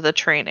led to the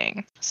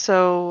training.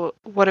 So,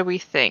 what do we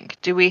think?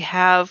 Do we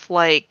have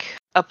like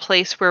a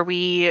place where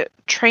we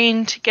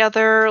train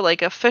together,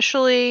 like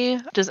officially?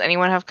 Does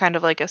anyone have kind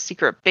of like a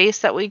secret base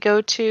that we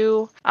go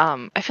to?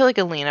 I feel like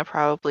Alina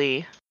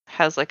probably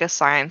has like a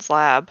science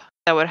lab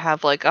that would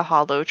have like a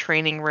hollow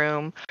training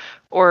room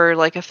or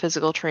like a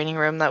physical training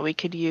room that we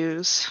could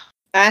use.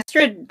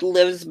 Astrid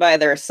lives by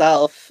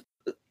herself.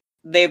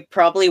 They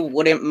probably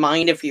wouldn't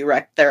mind if you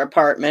wrecked their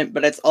apartment,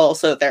 but it's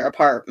also their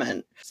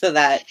apartment. So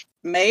that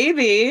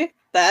maybe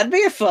that'd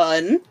be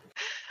fun.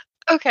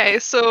 Okay,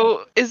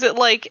 so is it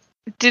like,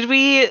 did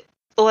we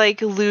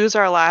like lose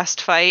our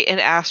last fight and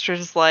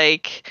Astrid's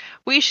like,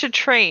 we should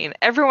train.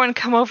 Everyone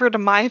come over to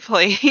my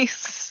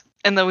place.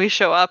 And then we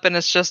show up and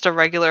it's just a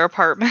regular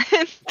apartment.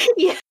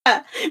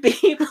 Yeah,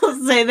 people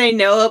say they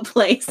know a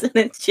place and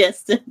it's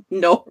just a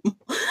normal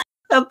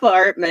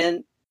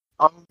apartment.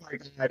 Oh my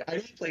god, I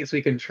know a place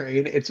we can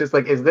train. It's just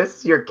like, is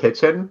this your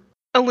kitchen?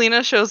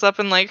 Alina shows up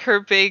in like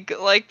her big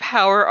like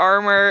power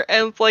armor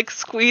and like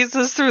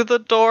squeezes through the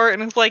door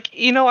and is like,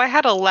 I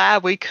had a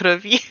lab we could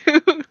have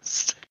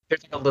used.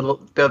 There's like a little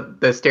the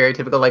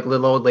stereotypical like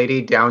little old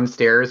lady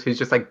downstairs who's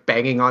just like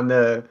banging on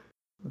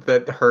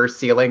her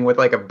ceiling with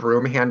like a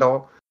broom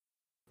handle.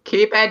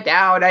 Keep it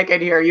down, I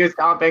can hear you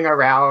stomping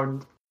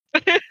around.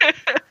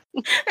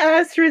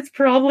 Astrid's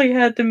probably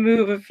had to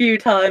move a few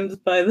times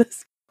by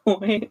this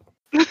point.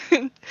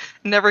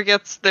 Never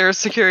gets their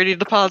security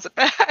deposit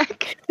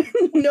back.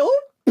 Nope.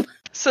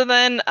 So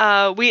then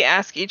we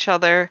ask each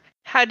other,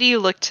 how do you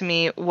look to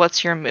me?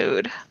 What's your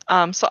mood?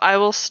 So I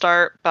will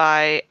start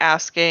by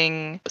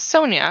asking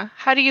Sonia,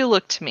 how do you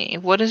look to me?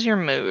 What is your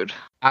mood?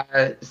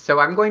 So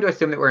I'm going to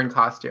assume that we're in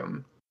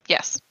costume.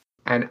 Yes.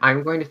 And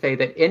I'm going to say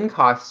that in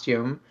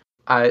costume,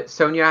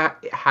 Sonia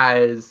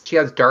has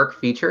dark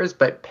features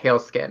but pale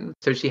skin.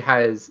 So she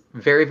has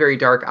very, very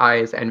dark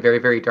eyes and very,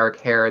 very dark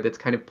hair that's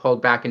kind of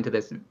pulled back into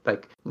this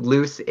like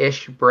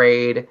loose-ish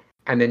braid.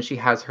 And then she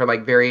has her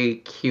like very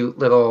cute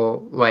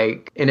little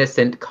like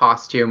innocent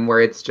costume where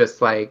it's just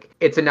like,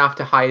 it's enough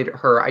to hide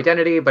her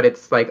identity, but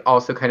it's like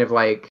also kind of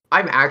like,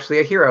 I'm actually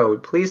a hero.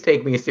 Please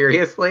take me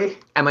seriously.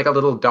 And like a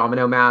little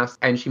domino mask.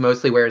 And she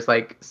mostly wears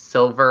like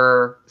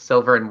silver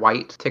and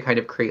white to kind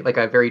of create like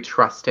a very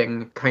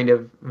trusting kind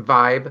of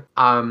vibe.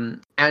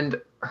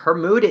 And her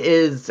mood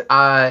is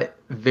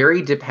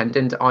very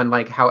dependent on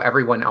like how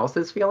everyone else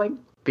is feeling,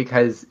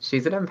 because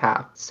she's an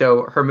empath.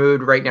 So her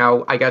mood right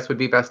now, I guess, would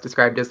be best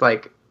described as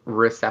like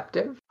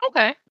receptive.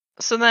 Okay.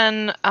 So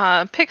then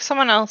pick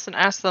someone else and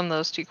ask them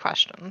those two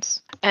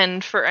questions.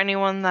 And for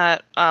anyone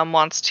that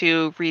wants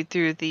to read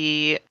through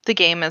the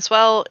game as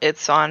well,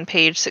 it's on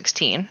page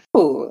 16.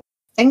 Ooh,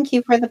 thank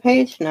you for the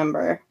page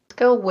number. Let's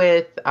go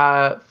with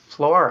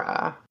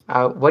Flora.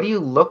 What do you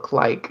look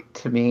like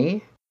to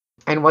me?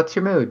 And what's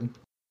your mood?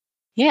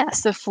 Yeah,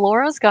 so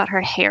Flora's got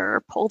her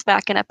hair pulled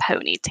back in a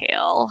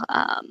ponytail.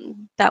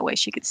 That way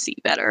she could see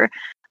better.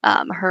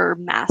 Her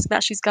mask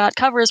that she's got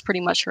covers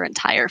pretty much her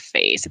entire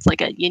face. It's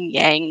like a yin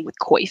yang with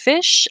koi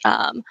fish.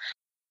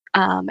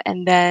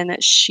 And then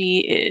she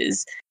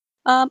is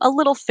a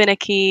little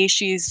finicky.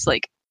 She's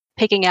like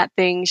picking at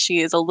things. She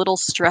is a little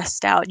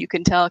stressed out. You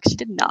can tell she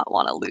did not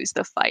want to lose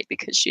the fight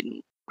because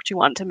she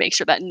wanted to make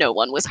sure that no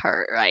one was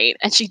hurt, right?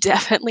 And she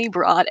definitely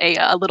brought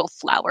a little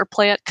flower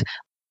plant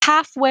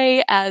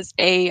halfway as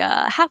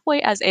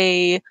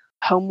a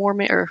home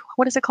warming, or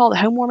what is it called, a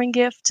home warming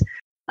gift,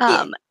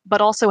 but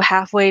also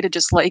halfway to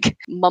just like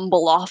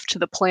mumble off to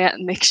the plant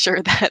and make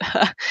sure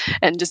that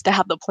and just to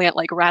have the plant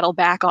like rattle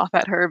back off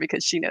at her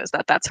because she knows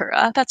that that's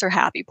her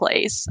happy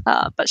place,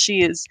 but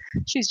she's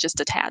just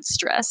a tad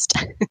stressed.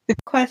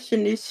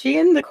 Question, is she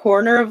in the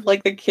corner of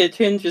like the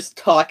kitchen just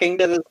talking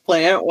to this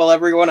plant while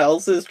everyone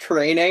else is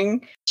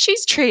training?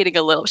 She's training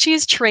a little.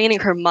 She's training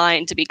her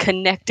mind to be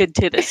connected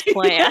to this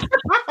plant.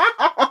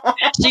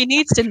 She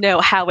needs to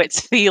know how it's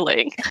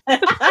feeling.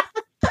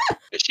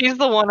 She's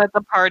the one at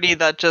the party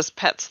that just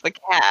pets the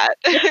cat.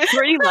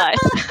 Pretty much.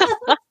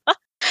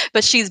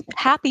 But she's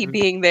happy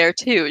being there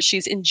too.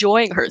 She's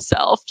enjoying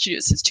herself. She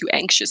just is too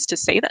anxious to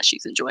say that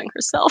she's enjoying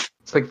herself.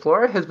 It's like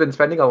Flora has been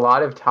spending a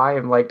lot of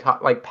time like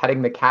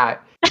petting the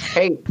cat.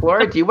 Hey,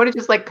 Flora, do you want to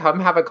just like come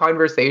have a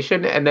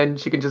conversation? And then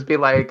she can just be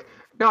like,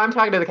 no, I'm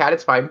talking to the cat.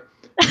 It's fine.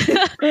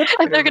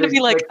 And they're going to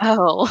be like,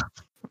 oh.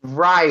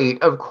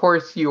 Right. Of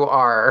course you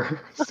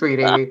are,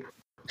 sweetie.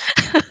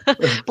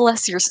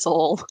 Bless your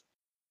soul.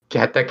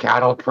 Get the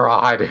cattle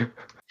prod.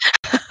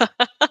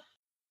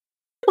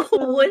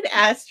 Would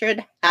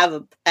Astrid have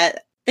a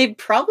pet? They'd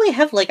probably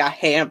have like a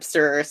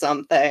hamster or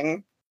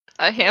something.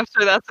 A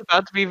hamster that's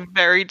about to be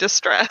very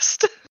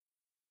distressed.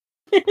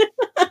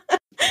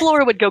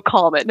 Flora would go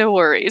calm it. No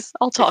worries.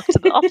 I'll talk to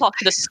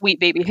the sweet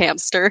baby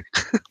hamster.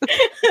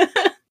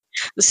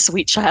 The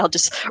sweet child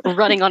just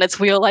running on its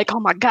wheel like, oh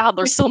my god,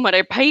 there's so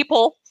many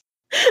people.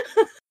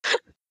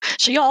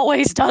 She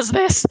always does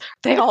this.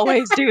 They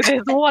always do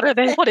this.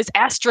 What is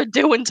Astrid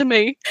doing to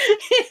me?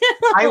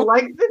 I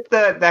like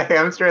that the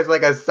hamster is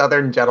like a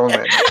southern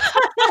gentleman.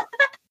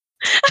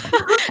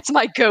 It's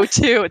my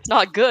go-to. It's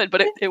not good,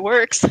 but it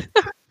works.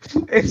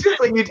 It's just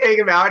like you take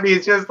him out and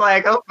he's just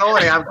like, oh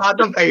boy, I've got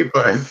the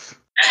papers.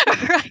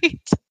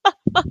 Right.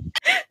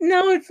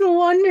 No, it's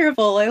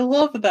wonderful. I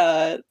love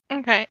that.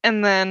 Okay,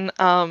 and then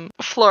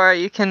Flora,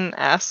 you can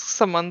ask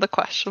someone the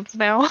questions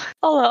now.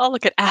 I'll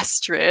look at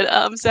Astrid.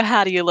 So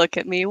how do you look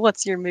at me?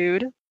 What's your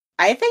mood?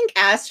 I think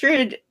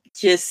Astrid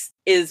just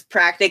is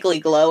practically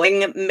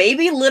glowing,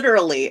 maybe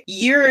literally.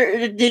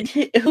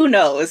 Who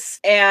knows?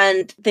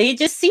 And they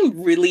just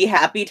seem really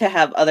happy to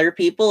have other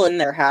people in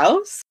their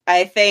house.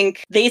 I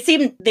think they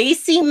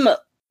seem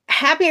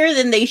happier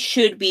than they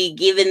should be,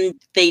 given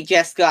they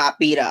just got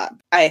beat up,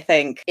 I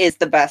think is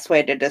the best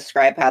way to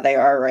describe how they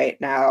are right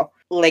now.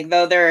 Like,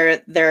 though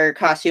their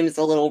costume's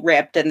a little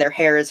ripped and their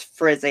hair is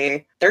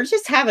frizzy, they're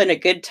just having a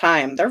good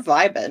time. They're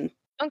vibing.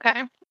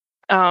 Okay.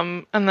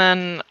 And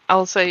then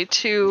I'll say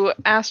to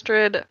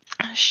Astrid,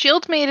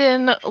 Shield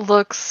Maiden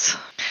looks...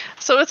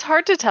 So it's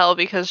hard to tell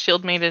because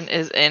Shield Maiden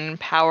is in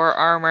power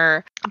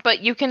armor,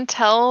 but you can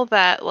tell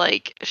that,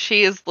 like,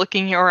 she is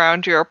looking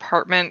around your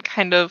apartment,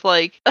 kind of,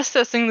 like,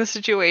 assessing the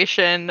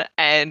situation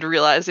and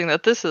realizing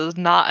that this is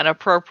not an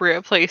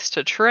appropriate place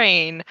to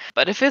train.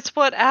 But if it's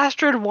what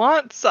Astrid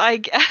wants, I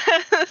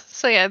guess.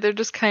 So yeah,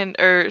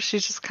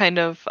 she's just kind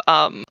of,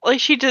 like,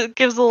 she just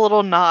gives a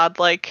little nod,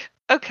 like,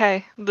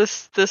 okay,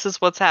 this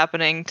is what's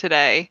happening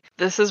today.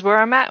 This is where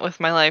I'm at with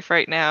my life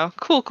right now.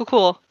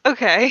 Cool.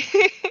 Okay.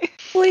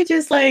 Probably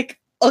just like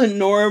a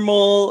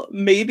normal,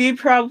 maybe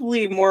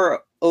probably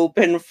more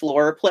open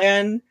floor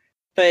plan,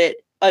 but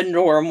a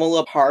normal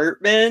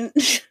apartment.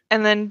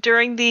 And then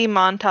during the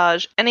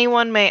montage,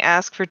 anyone may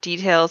ask for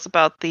details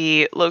about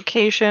the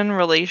location,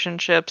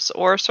 relationships,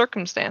 or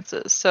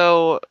circumstances.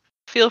 So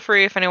feel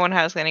free, if anyone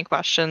has any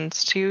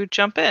questions, to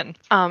jump in.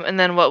 And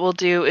then what we'll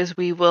do is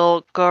we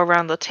will go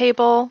around the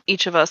table.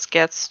 Each of us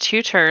gets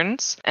 2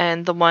 turns,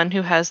 and the one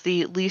who has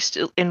the least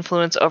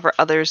influence over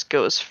others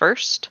goes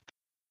first.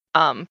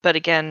 But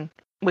again,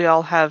 we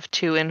all have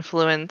 2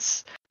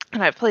 influence.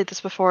 And I've played this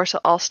before, so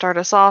I'll start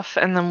us off,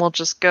 and then we'll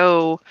just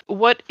go.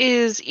 What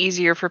is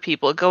easier for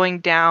people? Going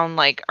down,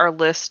 like, our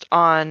list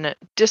on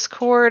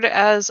Discord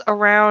as a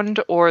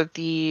round, or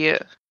the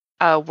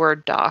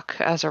Word doc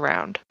as a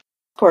round?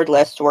 Discord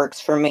list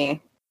works for me.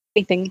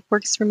 Anything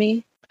works for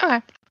me.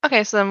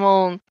 Okay, so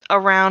then a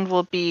round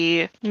will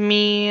be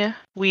me,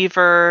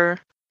 Weaver,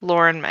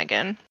 Lauren,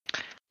 Megan.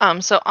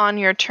 So on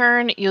your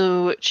turn,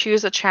 you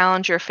choose a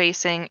challenge you're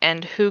facing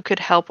and who could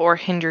help or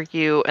hinder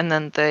you, and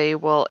then they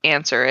will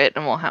answer it,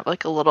 and we'll have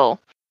like a little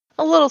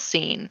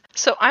scene.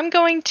 So I'm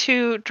going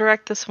to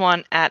direct this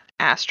one at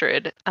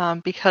Astrid,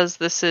 because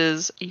this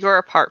is your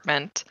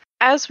apartment.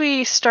 As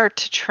we start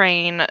to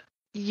train,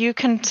 you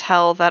can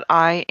tell that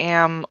I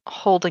am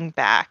holding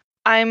back.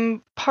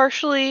 I'm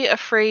partially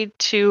afraid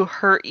to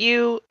hurt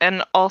you,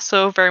 and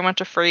also very much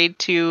afraid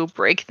to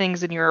break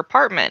things in your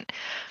apartment,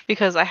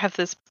 because I have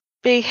this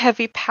big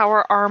heavy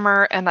power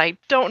armor, and I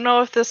don't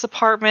know if this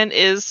apartment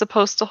is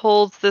supposed to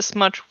hold this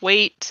much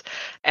weight,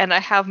 and I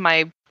have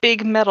my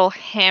big metal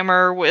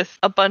hammer with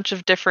a bunch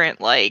of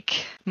different,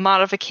 like,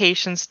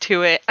 modifications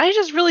to it. I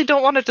just really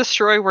don't want to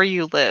destroy where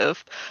you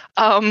live.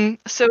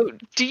 So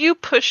do you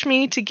push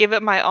me to give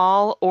it my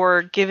all,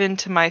 or give in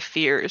to my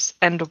fears,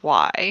 and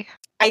why?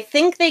 I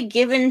think they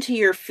give in to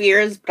your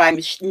fears, but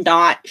I'm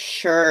not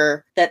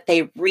sure that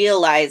they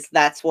realize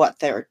that's what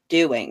they're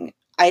doing.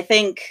 I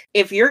think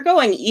if you're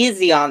going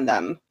easy on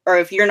them, or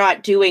if you're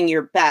not doing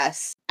your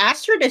best,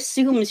 Astrid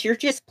assumes you're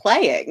just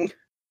playing,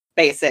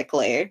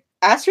 basically.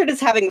 Astrid is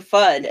having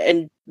fun,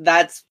 and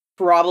that's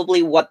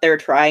probably what they're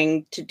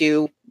trying to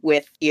do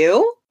with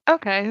you.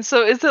 Okay,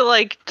 so is it,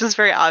 like, just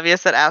very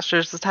obvious that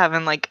Astrid's just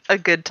having, like, a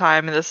good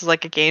time and this is,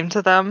 like, a game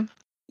to them?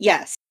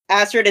 Yes,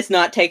 Astrid is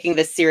not taking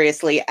this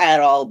seriously at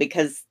all,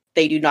 because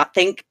they do not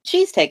think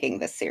she's taking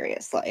this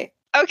seriously.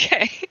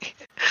 Okay.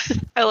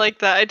 I like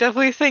that. I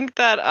definitely think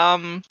that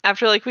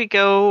after, like, we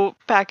go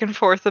back and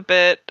forth a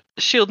bit,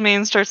 Shield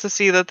Maiden starts to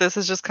see that this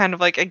is just kind of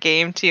like a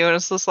game to you, and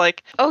it's just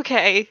like,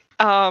 okay,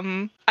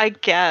 I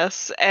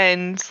guess,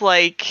 and,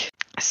 like,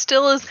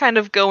 still is kind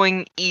of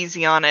going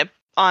easy on it,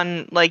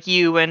 on, like,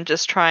 you, and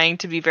just trying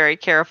to be very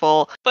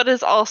careful, but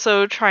is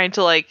also trying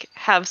to, like,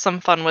 have some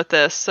fun with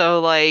this.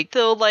 So, like,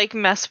 they'll, like,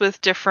 mess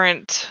with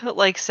different,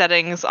 like,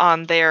 settings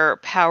on their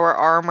power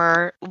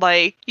armor.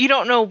 Like, you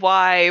don't know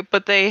why,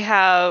 but they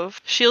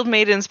have Shield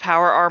Maiden's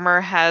power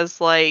armor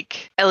has,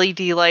 like,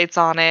 LED lights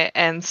on it,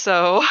 and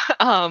so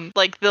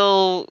like,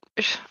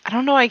 I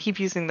don't know why I keep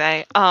using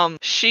they.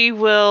 She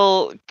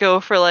will go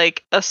for,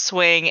 like, a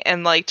swing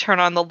and, like, turn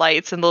on the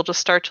lights, and they'll just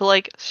start to,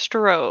 like,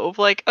 strobe.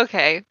 Like,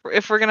 okay,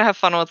 if we're gonna have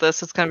fun with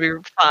this, it's gonna be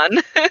fun.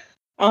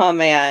 Oh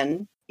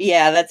man.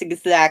 Yeah, that's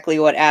exactly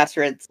what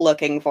Astrid's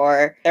looking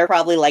for. They're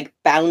probably like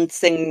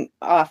bouncing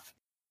off,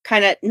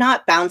 kind of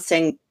not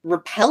bouncing,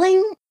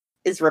 repelling.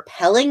 Is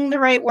repelling the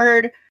right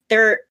word?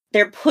 They're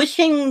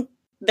pushing,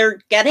 they're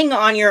getting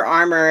on your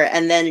armor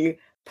and then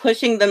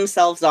pushing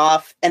themselves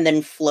off and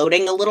then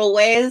floating a little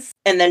ways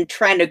and then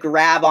trying to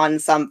grab on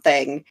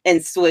something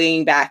and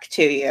swinging back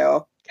to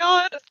you.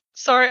 God,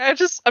 sorry, I'm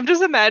just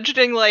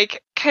imagining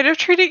like kind of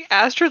treating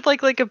Astrid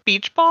like a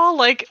beach ball,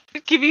 like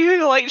give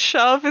you a light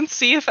shove and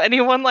see if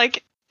anyone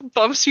like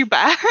bumps you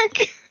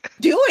back.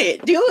 Do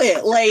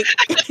it. Like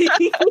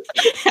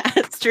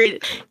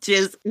Astrid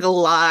just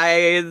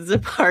glides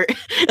apart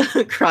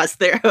across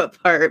their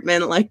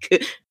apartment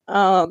like,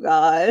 oh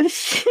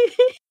gosh.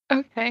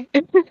 Okay.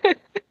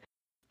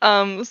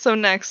 So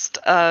next,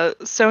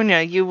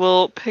 Sonia, you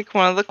will pick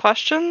one of the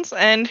questions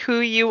and who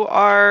you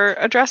are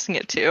addressing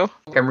it to.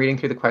 I'm reading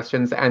through the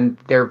questions, and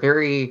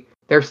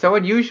they're so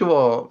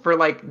unusual for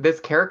like this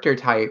character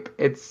type.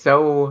 It's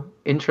so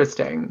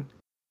interesting.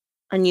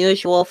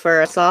 Unusual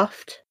for a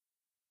soft.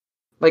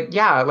 Like,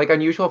 yeah, like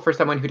unusual for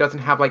someone who doesn't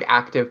have like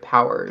active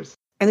powers.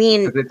 I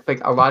mean, 'Cause it's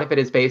like a lot of it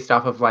is based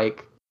off of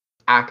like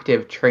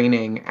active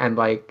training, and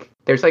like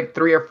there's like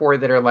 3 or 4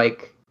 that are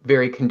like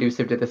very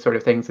conducive to this sort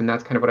of things, and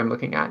that's kind of what I'm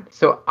looking at.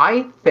 So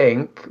I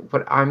think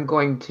what I'm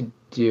going to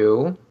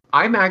do,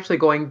 I'm actually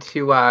going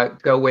to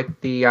go with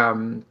the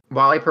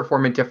while I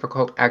perform a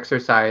difficult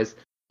exercise,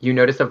 you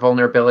notice a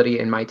vulnerability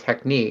in my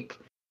technique,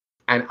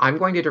 and I'm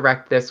going to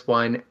direct this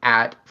one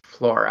at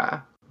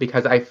Flora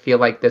because I feel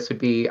like this would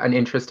be an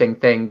interesting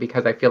thing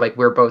because I feel like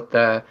we're both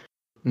the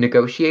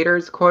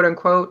negotiators, quote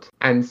unquote.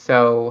 And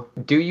so,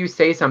 do you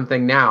say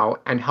something now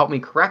and help me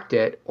correct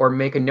it, or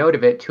make a note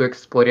of it to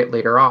exploit it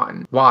later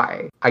on?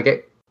 Why? I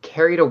get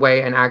carried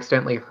away and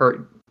accidentally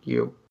hurt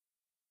you.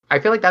 I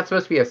feel like that's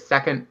supposed to be a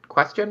second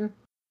question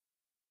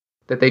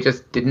that they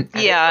just didn't.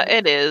 Yeah,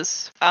 it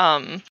is.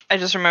 I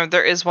just remember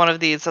there is one of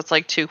these that's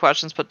like 2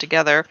 questions put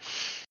together.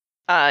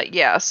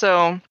 Yeah,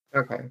 so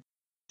Okay.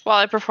 while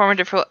I perform a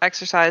difficult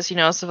exercise, you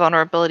notice a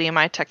vulnerability in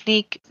my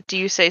technique. Do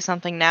you say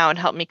something now and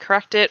help me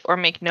correct it, or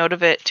make note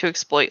of it to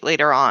exploit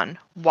later on?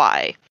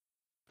 Why?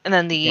 And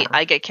then the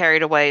I get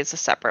carried away is a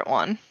separate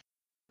one.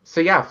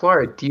 So yeah,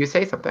 Flora, do you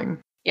say something?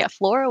 Yeah,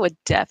 Flora would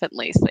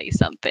definitely say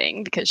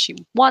something because she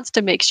wants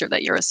to make sure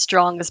that you're as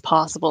strong as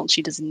possible, and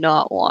she does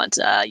not want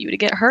you to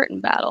get hurt in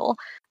battle.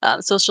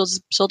 So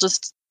she'll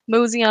just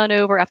mosey on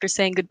over after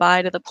saying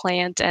goodbye to the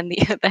plant and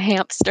the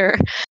hamster,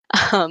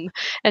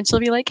 and she'll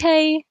be like,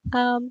 "Hey,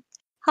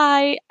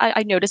 hi,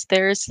 I noticed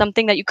there's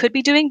something that you could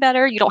be doing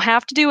better. You don't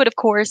have to do it, of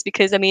course,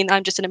 because I mean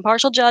I'm just an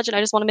impartial judge, and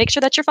I just want to make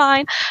sure that you're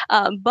fine.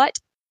 But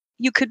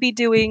you could be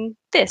doing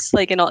this,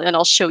 like, and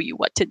I'll show you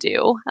what to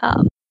do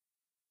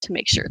to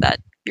make sure that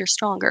you're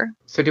stronger.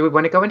 So do we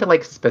want to go into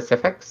like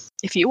specifics?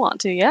 If you want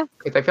to, yeah.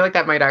 Because I feel like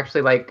that might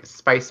actually like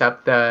spice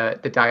up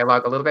the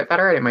dialogue a little bit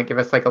better, and it might give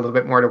us like a little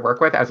bit more to work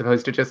with, as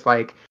opposed to just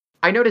like,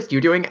 I noticed you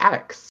doing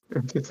X.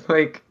 It's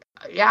like,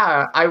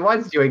 yeah, I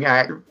was doing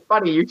X.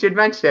 Funny, you should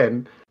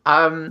mention.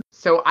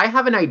 So I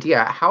have an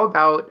idea. How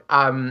about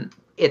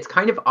it's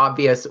kind of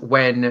obvious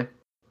when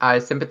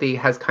Sympathy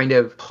has kind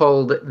of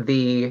pulled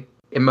the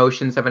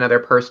emotions of another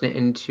person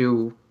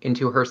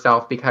into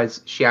herself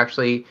because she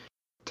actually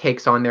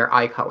takes on their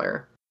eye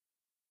color.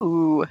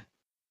 Ooh.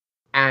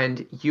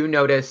 And you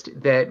noticed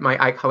that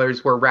my eye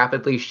colors were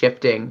rapidly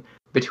shifting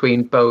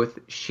between both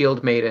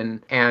Shield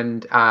Maiden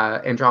and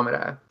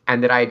Andromeda,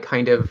 and that I had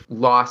kind of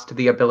lost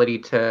the ability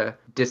to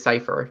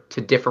decipher,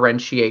 to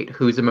differentiate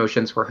whose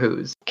emotions were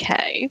whose.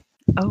 Okay.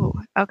 Oh,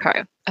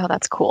 okay. Oh,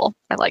 that's cool.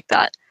 I like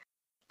that.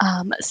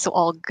 So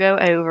I'll go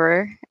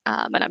over,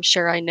 and I'm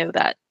sure I know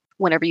that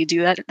whenever you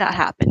do that, that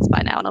happens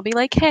by now. And I'll be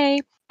like, hey,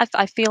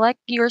 I feel like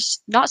you're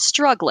not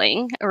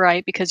struggling,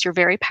 right? Because you're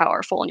very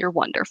powerful and you're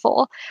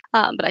wonderful.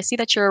 But I see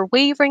that you're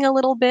wavering a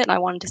little bit, and I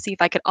wanted to see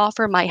if I could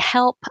offer my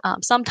help.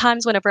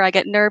 Sometimes whenever I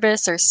get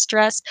nervous or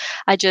stressed,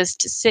 I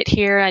just sit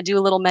here and I do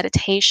a little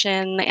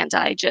meditation, and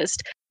I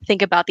just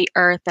think about the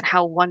earth and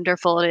how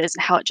wonderful it is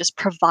and how it just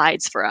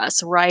provides for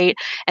us, right?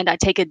 And I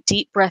take a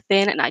deep breath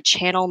in and I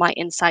channel my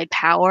inside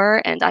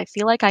power, and I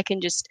feel like I can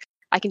just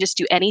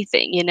do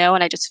anything,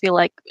 and I just feel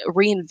like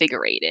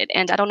reinvigorated.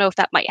 And I don't know if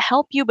that might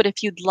help you, but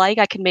if you'd like,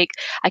 I can make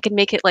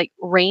it like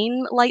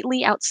rain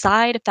lightly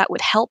outside, if that would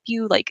help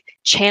you like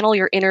channel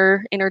your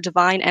inner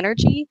divine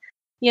energy,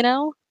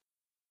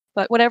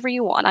 But whatever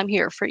you want, I'm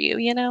here for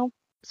you.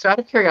 So out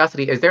of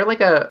curiosity, is there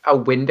like a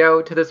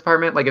window to this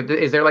apartment? Like,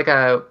 is there like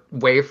a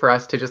way for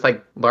us to just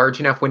like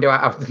large enough window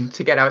out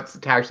to get out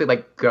to actually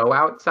like go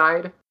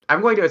outside?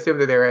 I'm going to assume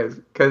that there is,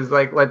 because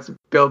like, let's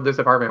build this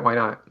apartment. Why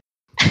not?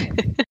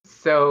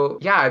 So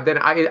yeah, then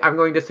I'm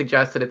going to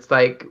suggest that it's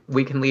like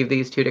we can leave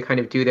these two to kind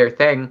of do their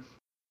thing,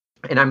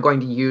 and I'm going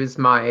to use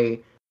my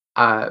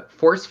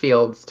force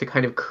fields to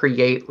kind of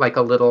create like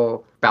a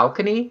little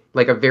balcony,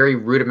 like a very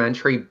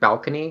rudimentary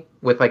balcony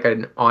with like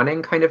an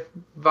awning kind of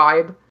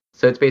vibe.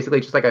 So it's basically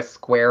just like a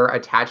square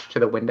attached to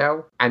the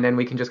window. And then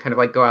we can just kind of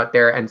like go out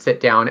there and sit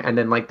down, and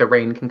then like the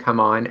rain can come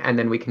on, and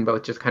then we can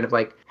both just kind of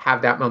like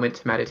have that moment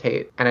to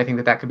meditate. And I think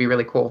that that could be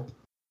really cool.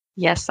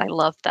 Yes, I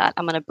love that.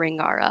 I'm gonna bring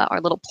our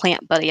little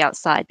plant buddy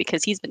outside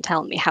because he's been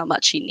telling me how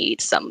much he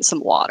needs some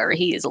water.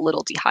 He is a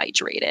little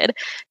dehydrated,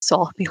 so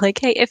I'll be like,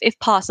 hey, if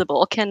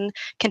possible, can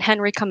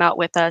Henry come out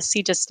with us?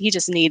 He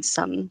just needs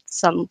some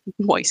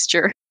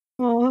moisture.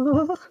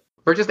 Oh.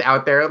 We're just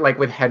out there like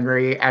with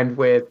Henry and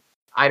with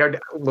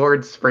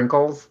Lord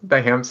Sprinkles,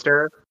 the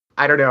hamster.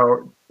 I don't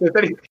know.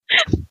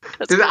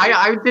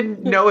 I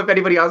didn't know if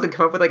anybody else had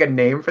come up with like a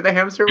name for the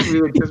hamster. We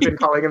had just been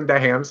calling him the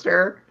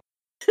hamster.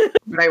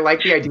 But I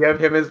like the idea of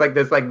him as like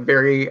this like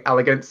very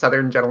elegant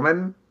Southern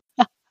gentleman.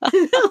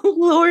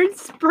 Lord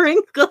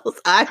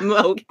Sprinkles. I'm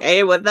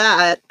okay with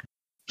that.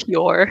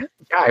 Pure.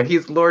 Yeah,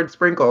 he's Lord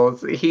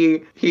Sprinkles.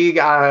 He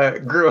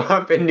grew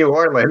up in New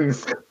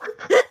Orleans.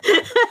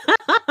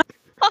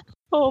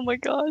 Oh my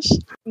gosh.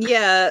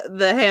 Yeah,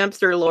 the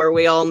hamster lore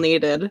we all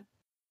needed.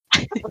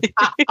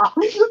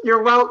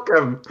 You're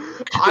welcome.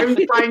 I'm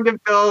trying to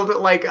build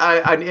like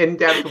an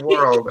in-depth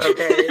world,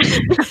 okay?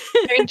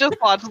 And just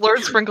watch,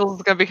 Lord Sprinkles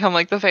is gonna become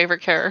like the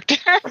favorite character.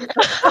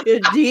 A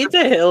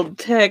detailed,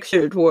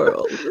 textured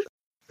world.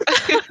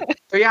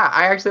 So yeah,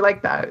 I actually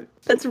like that.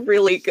 That's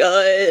really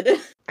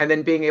good. And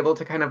then being able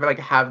to kind of like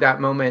have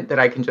that moment that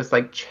I can just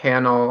like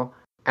channel,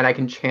 and I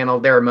can channel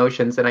their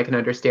emotions, and I can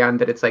understand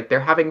that it's like they're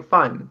having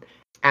fun,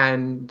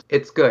 and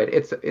it's good.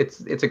 It's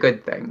a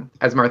good thing,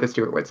 as Martha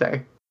Stewart would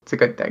say. It's a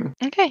good thing.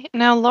 Okay,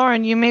 now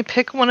Lauren, you may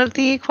pick one of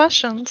the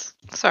questions.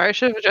 Sorry, I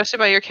should have addressed it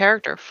by your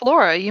character.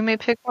 Flora, you may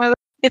pick one of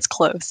the... It's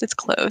close. It's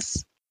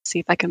close. See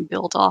if I can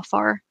build off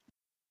our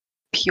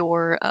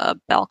pure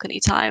balcony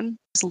time.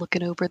 Just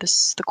looking over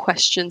the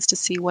questions to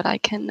see what I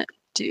can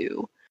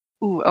do.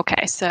 Ooh,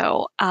 okay.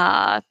 So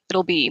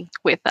it'll be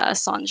with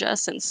Sanja,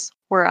 since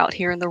we're out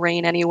here in the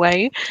rain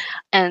anyway.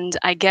 And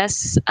I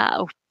guess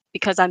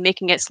because I'm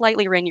making it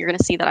slightly rain, you're going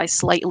to see that I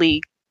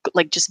slightly,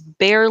 like, just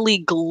barely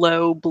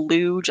glow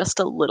blue just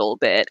a little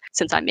bit,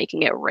 since I'm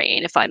making it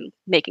rain. If I'm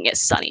making it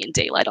sunny and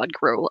daylight,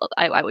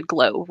 I would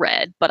glow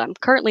red, but I'm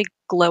currently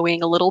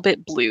glowing a little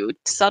bit blue.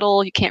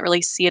 Subtle, you can't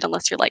really see it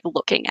unless you're like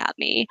looking at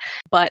me.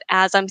 But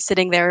as I'm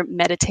sitting there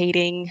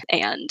meditating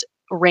and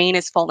rain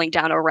is falling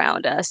down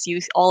around us, you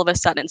all of a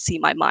sudden see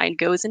my mind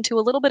goes into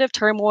a little bit of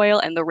turmoil,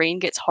 and the rain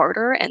gets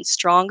harder and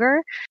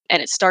stronger, and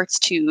it starts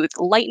to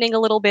lightning a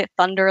little bit,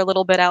 thunder a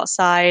little bit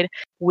outside.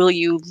 Will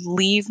you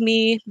leave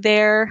me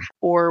there,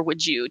 or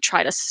would you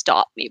try to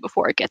stop me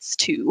before it gets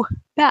too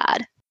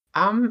bad?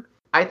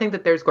 I think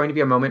that there's going to be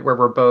a moment where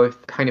we're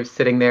both kind of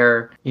sitting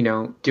there,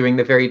 doing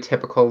the very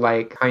typical,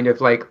 like, kind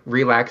of like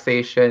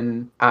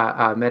relaxation,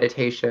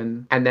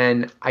 meditation. And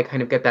then I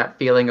kind of get that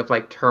feeling of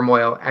like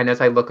turmoil. And as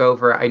I look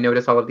over, I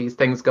notice all of these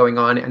things going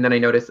on. And then I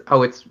notice,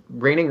 oh, it's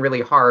raining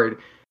really hard.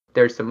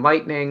 There's some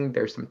lightning,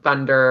 there's some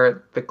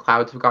thunder, the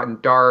clouds have gotten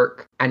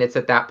dark. And it's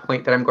at that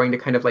point that I'm going to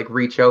kind of like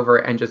reach over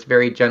and just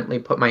very gently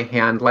put my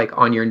hand like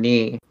on your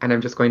knee. And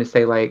I'm just going to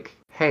say like,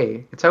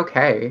 hey, it's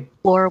okay.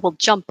 Laura will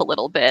jump a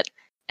little bit,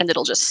 and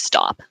it'll just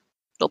stop.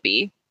 It'll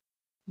be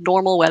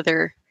normal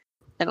weather,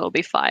 and it'll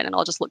be fine. And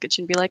I'll just look at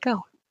you and be like,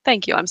 oh,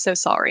 thank you. I'm so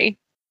sorry.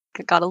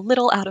 It got a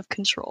little out of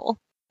control.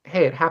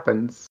 Hey, it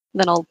happens.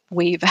 Then I'll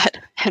wave at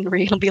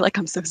Henry. It'll be like,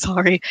 I'm so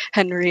sorry.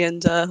 Henry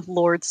and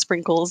Lord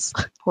Sprinkles,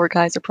 poor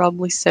guys, are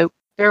probably soaked.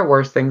 There are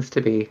worse things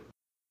to be.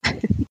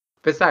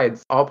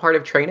 Besides, all part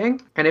of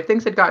training. And if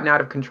things had gotten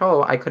out of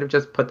control, I could have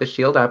just put the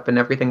shield up and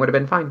everything would have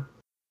been fine.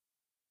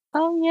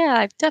 Oh yeah,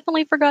 I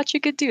definitely forgot you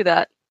could do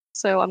that.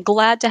 So I'm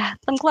glad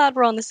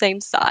we're on the same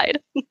side.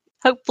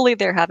 Hopefully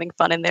they're having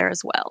fun in there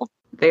as well.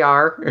 They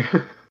are.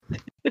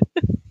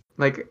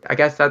 Like, I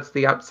guess that's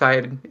the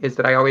upside, is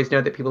that I always know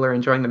that people are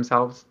enjoying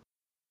themselves.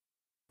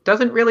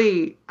 Doesn't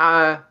really,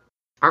 I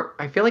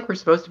feel like we're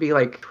supposed to be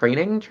like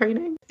training.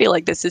 I feel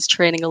like this is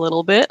training a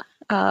little bit.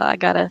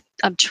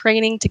 I'm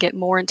training to get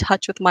more in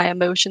touch with my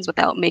emotions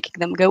without making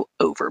them go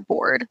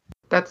overboard.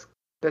 That's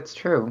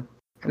true.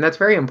 And that's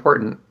very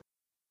important.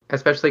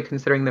 Especially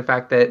considering the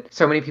fact that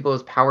so many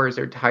people's powers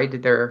are tied to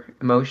their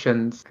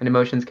emotions, and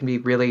emotions can be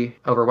really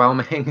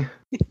overwhelming.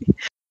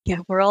 Yeah,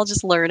 we're all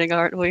just learning,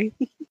 aren't we?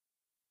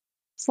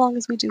 As long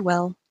as we do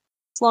well.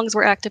 As long as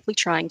we're actively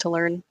trying to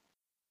learn.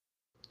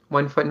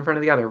 One foot in front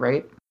of the other,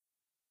 right?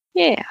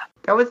 Yeah.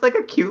 That was like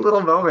a cute little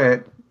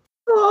moment.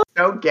 Oh,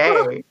 so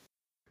gay.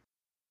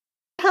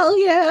 Hell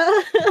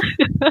yeah.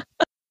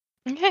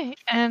 Okay,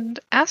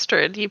 and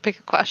Astrid, you pick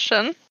a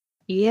question.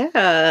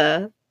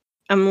 Yeah.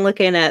 I'm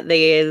looking at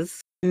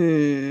these.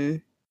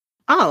 Oh,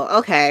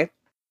 okay.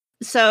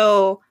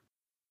 So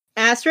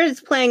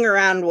Astrid's playing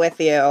around with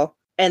you,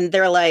 and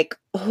they're like,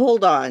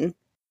 hold on.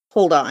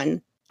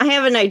 I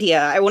have an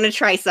idea. I want to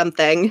try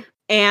something.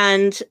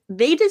 And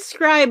they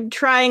describe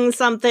trying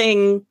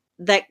something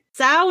that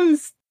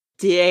sounds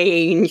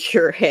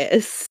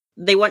dangerous.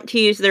 They want to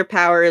use their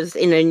powers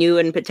in a new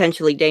and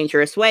potentially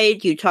dangerous way.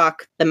 Do you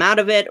talk them out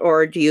of it,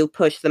 or do you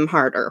push them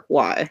harder?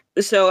 Why?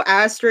 So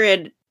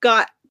Astrid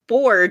got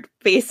bored,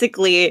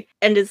 basically,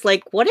 and is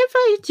like, what if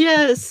I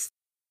just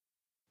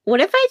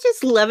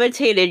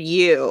levitated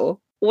you?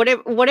 What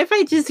if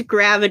I just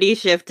gravity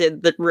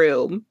shifted the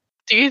room?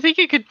 Do you think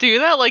you could do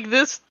that? Like,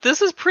 this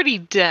is pretty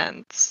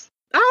dense.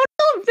 I don't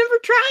know, I've never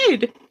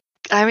tried.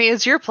 I mean,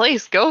 it's your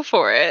place. Go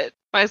for it.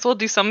 Might as well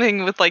do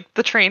something with, like,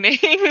 the training.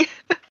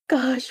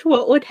 Gosh,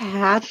 what would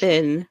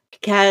happen?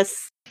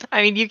 Guess.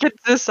 I mean, you can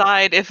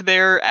decide if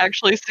they're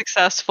actually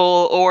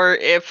successful or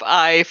if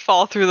I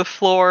fall through the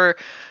floor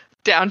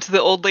down to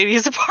the old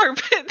lady's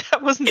apartment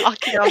that was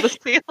knocking on the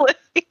ceiling.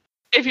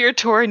 If you're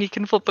Torin, you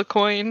can flip a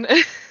coin.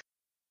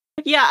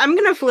 Yeah, I'm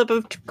gonna flip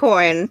a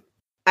coin.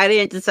 I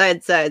didn't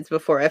decide sides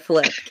before I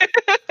flipped.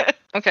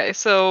 Okay,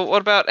 so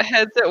what about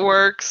heads? It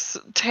works.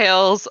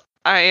 Tails,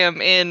 I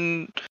am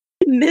in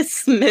Miss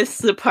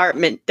Smith's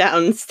apartment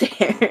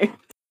downstairs.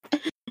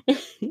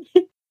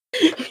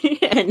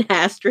 And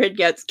Astrid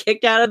gets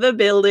kicked out of the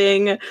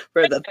building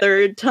for the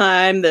third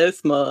time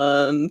this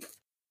month.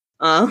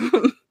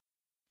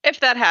 If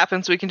that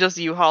happens, we can just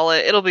U-Haul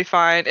it. It'll be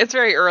fine. It's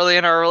very early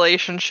in our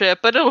relationship,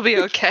 but it'll be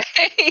okay.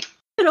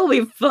 It'll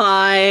be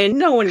fine.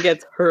 No one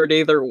gets hurt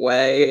either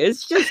way.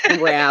 It's just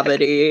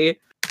gravity.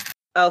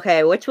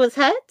 Okay, which was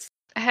heads?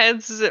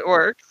 Heads, it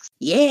works.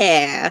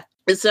 Yeah.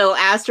 So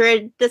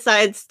Astrid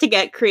decides to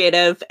get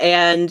creative,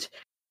 and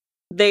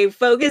they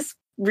focus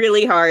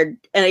really hard,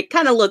 and it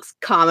kind of looks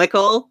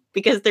comical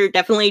because they're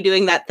definitely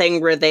doing that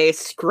thing where they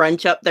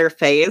scrunch up their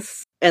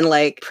face and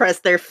like press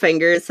their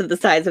fingers to the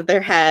sides of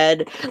their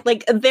head.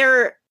 Like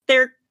they're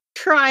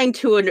trying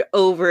to an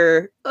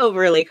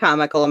overly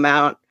comical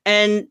amount,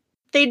 and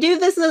they do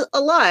this a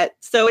lot,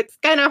 so it's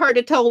kind of hard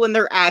to tell when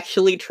they're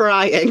actually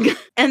trying.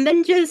 And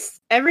then just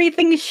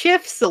everything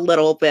shifts a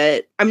little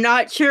bit. I'm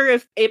not sure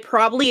if it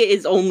probably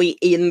is only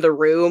in the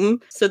room,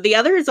 so the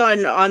others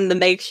on the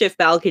makeshift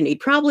balcony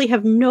probably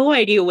have no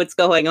idea what's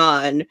going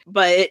on,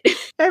 but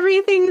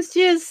everything's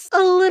just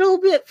a little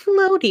bit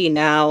floaty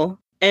now.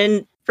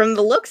 And from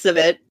the looks of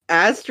it,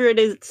 Astrid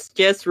is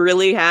just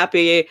really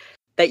happy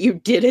that you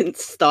didn't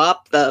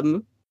stop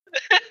them.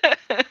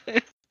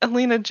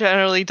 Alina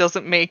generally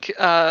doesn't make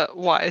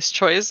wise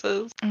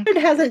choices. It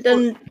hasn't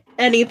done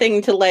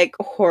anything to like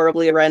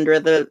horribly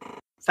render the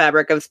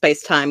fabric of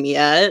space-time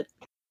yet.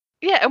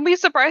 Yeah, and we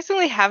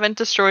surprisingly haven't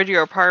destroyed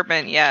your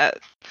apartment yet.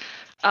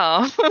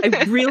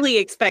 I really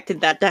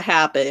expected that to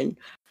happen.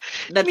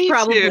 That's Me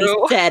probably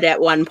too. said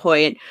at one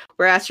point,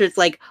 where Astrid's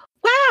like,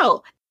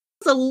 wow,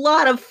 it was a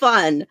lot of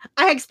fun.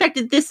 I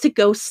expected this to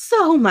go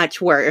so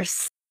much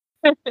worse.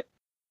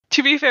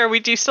 To be fair, we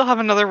do still have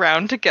another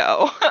round to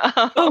go.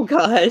 Oh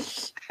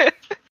gosh.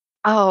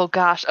 Oh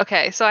gosh.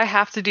 Okay, so I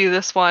have to do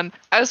this one.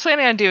 I was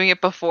planning on doing it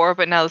before,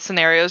 but now the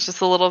scenario is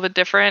just a little bit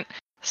different.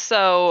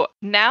 So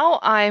now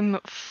I'm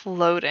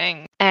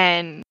floating,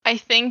 and I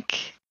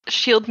think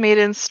Shield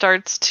Maiden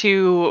starts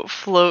to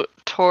float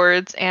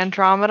towards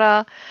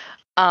Andromeda.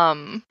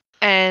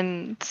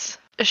 And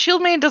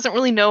Shield Maiden doesn't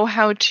really know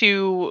how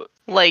to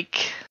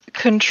like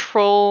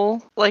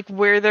control like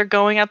where they're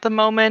going at the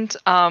moment.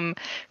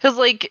 Because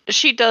like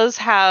she does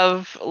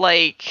have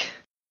like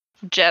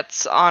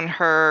jets on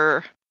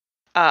her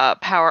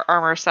power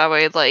armor, so that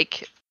way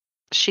like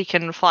she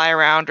can fly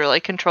around or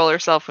like control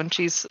herself when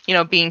she's, you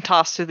know, being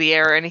tossed through the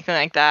air or anything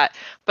like that.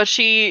 But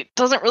she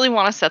doesn't really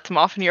want to set them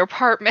off in your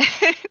apartment.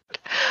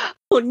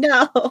 Oh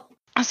no.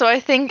 So I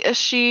think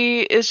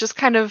she is just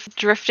kind of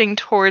drifting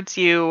towards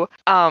you,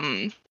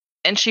 and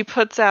she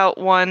puts out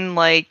one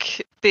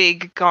like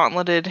big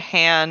gauntleted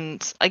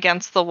hand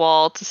against the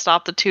wall to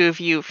stop the two of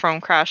you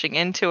from crashing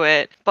into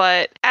it.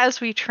 But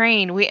as we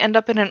train, we end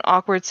up in an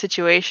awkward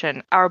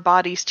situation. Our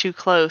bodies too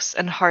close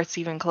and hearts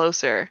even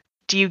closer.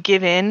 Do you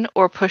give in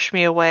or push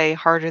me away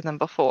harder than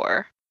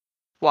before?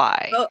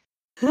 Why? Oh.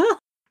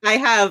 I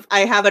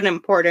have an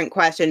important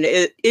question.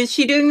 Is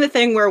she doing the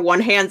thing where one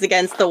hand's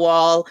against the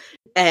wall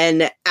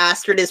and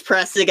Astrid is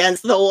pressed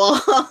against the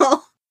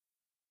wall?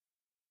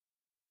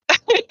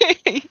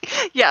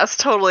 Yes,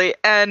 totally.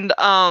 And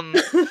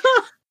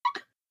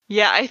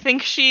yeah, I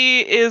think she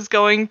is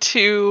going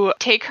to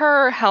take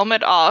her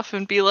helmet off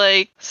and be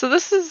like, so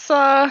this is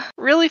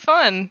really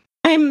fun.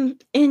 I'm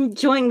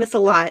enjoying this a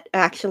lot,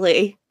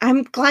 actually.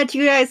 I'm glad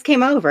you guys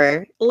came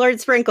over. Lord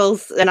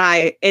Sprinkles and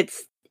I,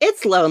 it's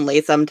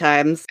lonely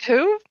sometimes.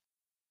 Who?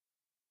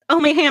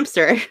 Only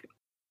Hamster.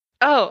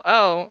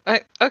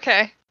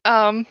 Okay.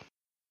 Well,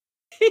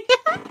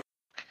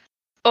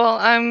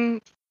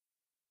 I'm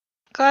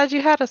glad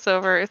you had us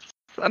over. It's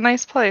a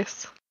nice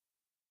place.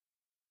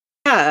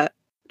 Yeah,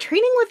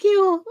 training with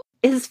you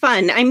is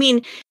fun. I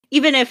mean,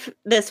 even if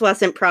this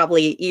wasn't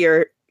probably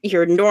your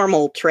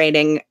normal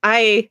training,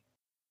 I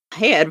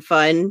had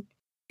fun.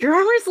 Your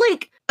armor's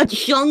like a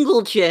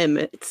jungle gym.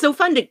 It's so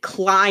fun to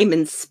climb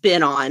and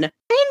spin on.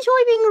 I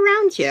enjoy being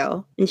around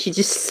you. And she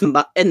just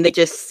and they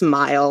just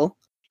smile.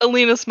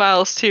 Alina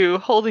smiles too,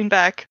 holding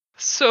back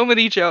so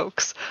many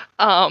jokes.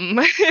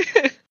 There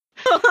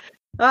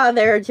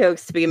are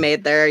jokes to be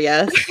made there,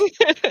 yes.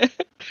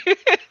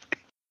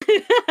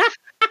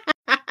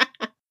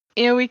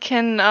 Yeah, we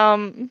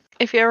can,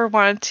 if you ever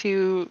wanted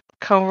to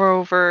come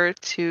over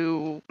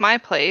to my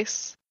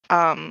place,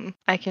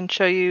 I can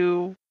show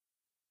you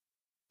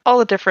all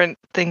the different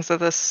things that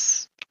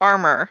this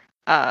armor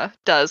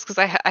does, because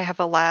I have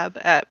a lab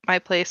at my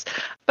place.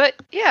 But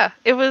yeah,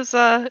 it was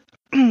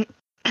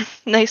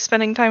nice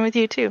spending time with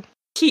you too.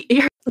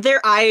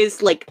 Their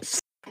eyes like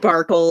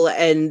sparkle,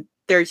 and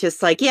they're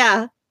just like,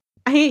 yeah,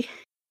 I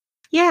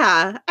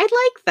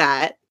like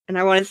that. And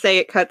I want to say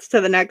it cuts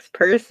to the next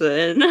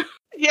person.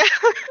 Yeah.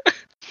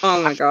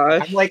 Oh my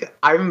gosh.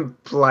 I'm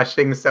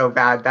blushing so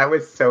bad. That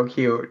was so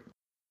cute.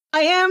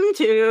 I am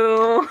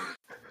too.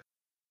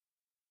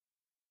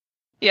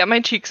 Yeah,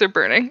 my cheeks are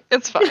burning.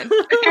 It's fine.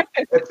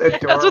 It's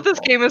adorable. That's what this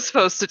game is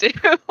supposed to do.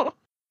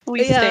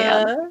 We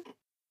stand.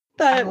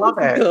 That I love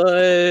was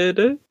it.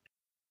 good.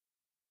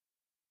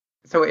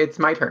 So it's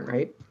my turn,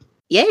 right?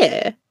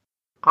 Yeah.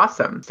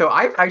 Awesome. So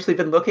I've actually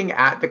been looking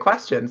at the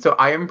question, so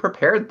I am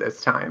prepared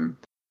this time.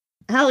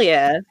 Hell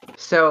yeah.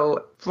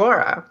 So,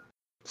 Flora,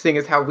 seeing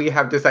as how we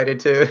have decided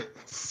to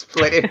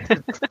split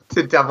it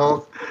to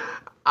doubles,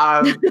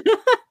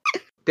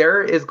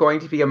 there is going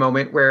to be a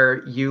moment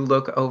where you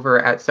look over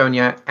at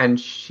Sonia and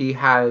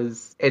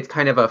it's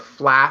kind of a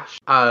flash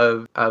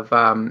of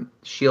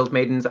Shield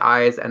Maiden's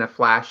eyes and a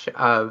flash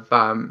of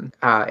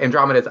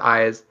Andromeda's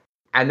eyes,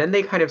 and then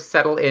they kind of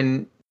settle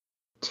in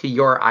to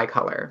your eye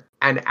color.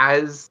 And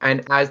as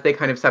they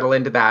kind of settle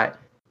into that,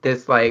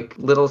 this like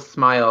little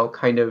smile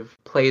kind of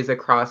plays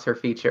across her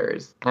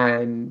features.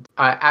 And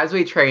as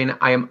we train,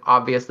 I am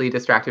obviously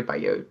distracted by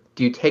you.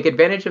 Do you take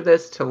advantage of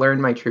this to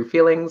learn my true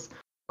feelings,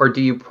 or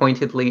do you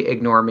pointedly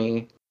ignore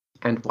me,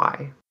 and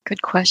why?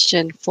 Good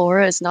question.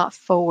 Flora is not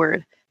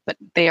forward, but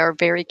they are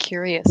very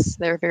curious.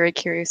 They're a very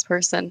curious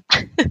person.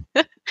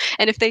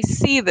 And if they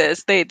see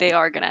this, they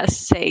are going to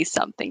say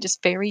something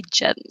just very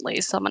gently.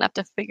 So I'm going to have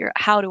to figure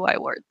out, how do I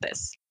word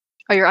this?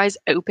 Are your eyes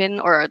open,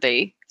 or are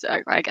they,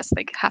 I guess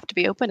they have to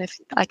be open if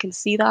I can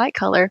see the eye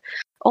color.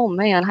 Oh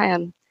man, I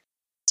am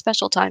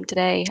special time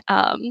today.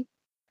 I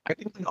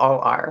think we all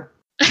are.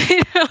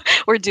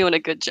 We're doing a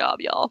good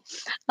job, y'all.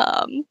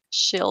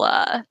 She'll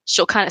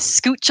kind of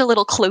scooch a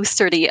little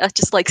closer to you,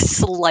 just like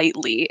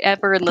slightly,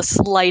 ever in the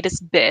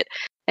slightest bit,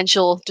 and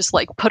she'll just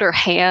like put her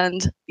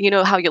hand. You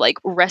know how you like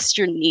rest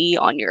your knee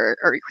on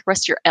or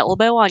rest your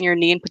elbow on your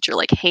knee and put your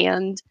like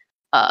hand,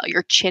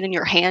 your chin in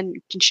your hand,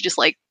 and she just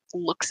like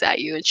looks at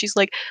you and she's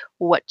like,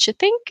 "What you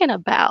thinking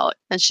about?"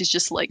 And she's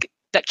just like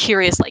that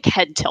curious like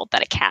head tilt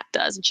that a cat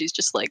does, and she's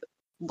just like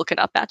looking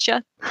up at you.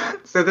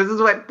 So this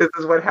is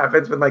what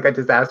happens when like a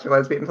disaster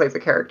lesbian plays a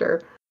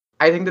character.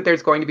 I think that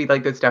there's going to be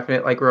like this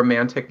definite like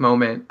romantic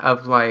moment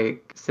of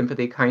like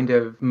Sympathy kind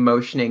of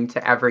motioning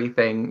to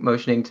everything,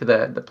 motioning to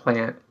the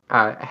plant,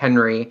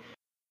 Henry,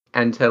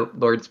 and to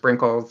Lord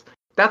Sprinkles.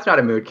 That's not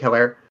a mood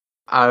killer.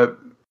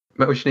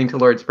 Motioning to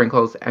Lord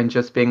Sprinkles and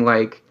just being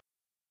like,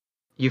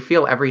 you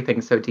feel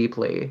everything so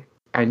deeply,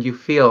 and you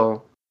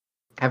feel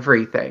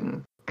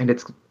everything, and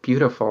it's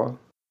beautiful.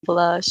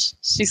 Blush.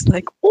 She's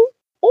like, "Oh,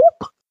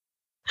 oh,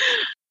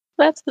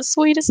 that's the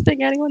sweetest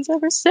thing anyone's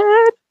ever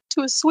said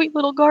to a sweet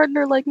little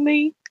gardener like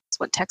me." That's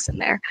what Tech's in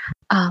there.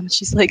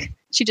 She's like,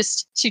 she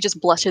just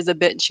blushes a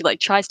bit, and she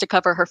like tries to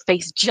cover her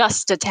face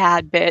just a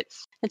tad bit,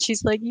 and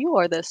she's like, "You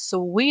are the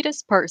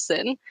sweetest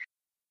person.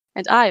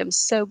 And I am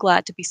so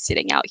glad to be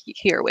sitting out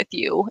here with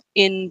you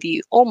in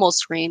the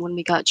almost rain when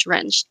we got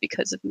drenched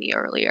because of me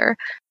earlier.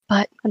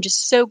 But I'm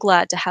just so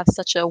glad to have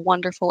such a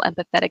wonderful,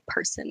 empathetic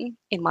person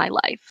in my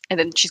life." And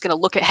then she's going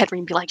to look at Henry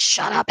and be like,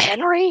 "Shut up,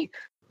 Henry!"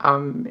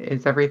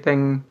 Is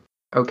everything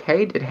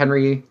okay? Did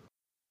Henry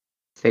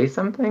say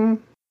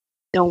something?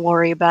 Don't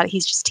worry about it.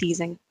 He's just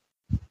teasing.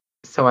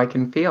 So I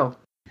can feel.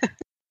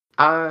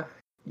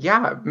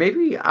 Yeah,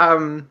 maybe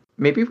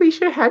we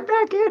should head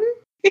back in.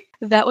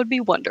 That would be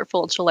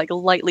wonderful. And she'll like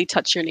lightly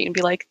touch your knee and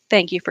be like,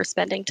 "Thank you for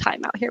spending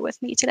time out here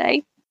with me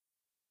today."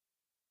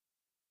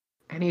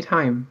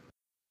 Anytime.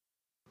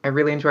 I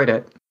really enjoyed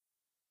it.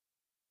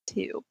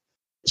 Too.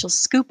 She'll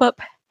scoop up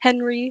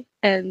Henry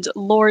and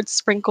Lord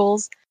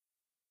Sprinkles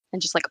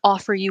and just like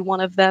offer you one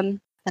of them.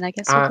 And I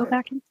guess we'll go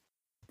back in.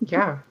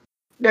 Yeah.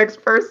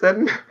 Next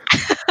person.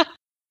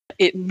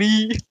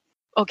 Me.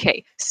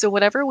 Okay, so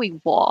whenever we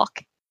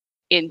walk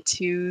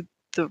into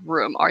the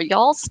room, are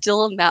y'all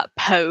still in that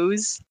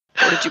pose?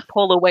 Or did you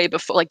pull away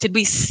before? Like, did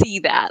we see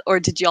that? Or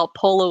did y'all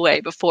pull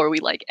away before we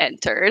like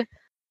entered?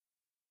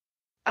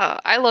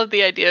 I love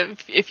the idea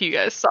if you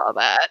guys saw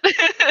that.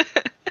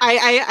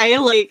 I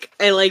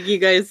like you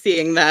guys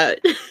seeing that.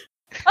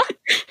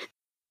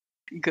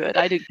 Good,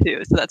 I do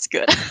too, so that's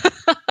good.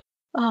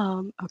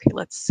 Okay,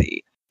 let's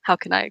see. How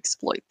can I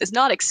exploit this?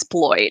 Not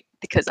exploit,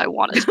 because I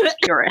want to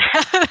cure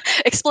it.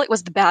 Exploit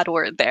was the bad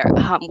word there.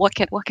 What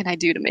can I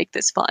do to make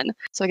this fun?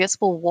 So I guess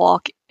we'll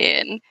walk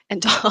in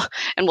and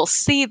and we'll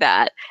see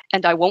that.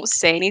 And I won't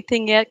say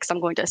anything yet because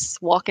I'm going to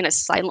walk in as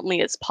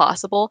silently as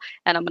possible.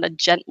 And I'm going to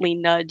gently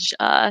nudge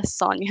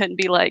Sonia and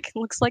be like,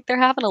 "Looks like they're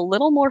having a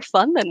little more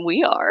fun than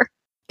we are.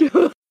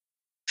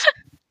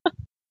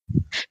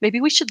 Maybe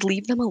we should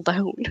leave them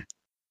alone."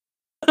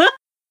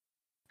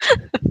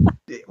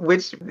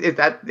 Which is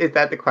that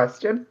the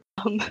question?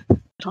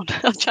 don't know.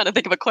 I'm trying to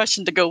think of a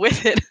question to go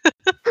with it.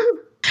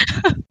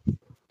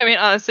 I mean,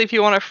 honestly, if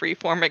you want to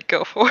freeform it,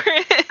 go for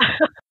it.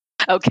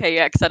 Okay,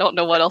 yeah, because I don't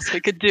know what else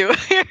we could do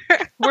here.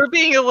 We're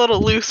being a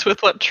little loose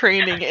with what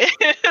training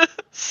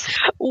is.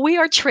 We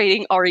are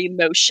trading our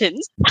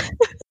emotions.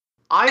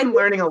 I'm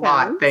learning a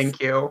lot. counts.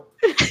 Thank you.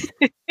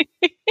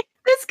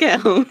 This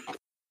counts.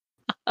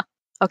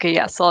 Okay,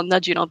 yeah, so I'll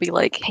nudge you and I'll be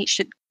like, hey,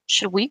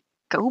 should we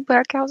go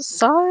back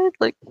outside?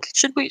 Like,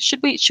 should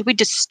we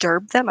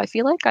disturb them? I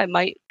feel like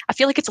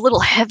it's a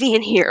little heavy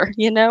in here,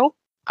 you know?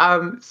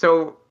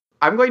 So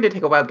I'm going to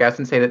take a wild guess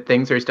and say that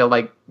things are still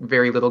like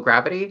very little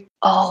gravity.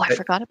 Oh, I But-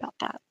 forgot about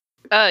that.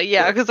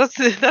 Yeah, because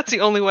that's the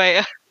only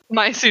way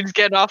my suit's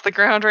getting off the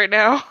ground right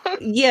now.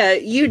 Yeah,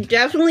 you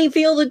definitely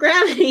feel the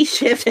gravity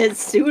shift as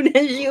soon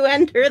as you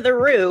enter the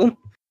room.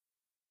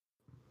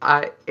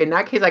 In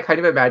that case, I kind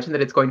of imagine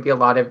that it's going to be a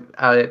lot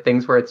of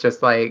things where it's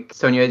just like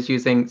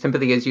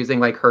Sympathy is using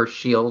like her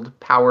shield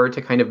power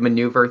to kind of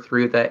maneuver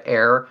through the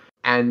air.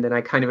 And then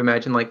I kind of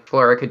imagine like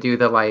Flora could do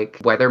the like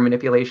weather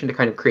manipulation to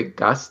kind of create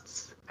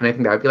gusts. And I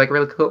think that would be like a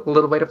really cool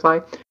little way to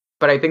fly.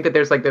 But I think that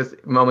there's like this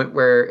moment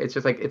where it's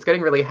just like, it's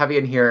getting really heavy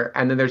in here.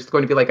 And then there's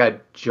going to be like a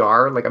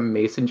jar, like a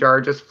mason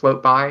jar just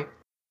float by.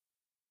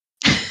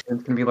 And it's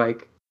going to be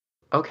like,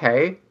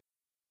 okay.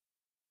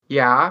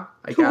 Yeah,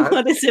 I guess.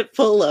 What is it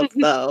full of,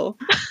 though?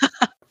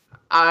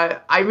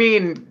 I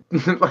mean,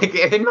 like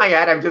in my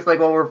head, I'm just like,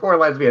 well, we're 4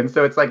 lesbians,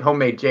 so it's like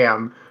homemade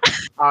jam.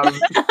 I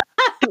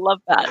love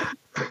that.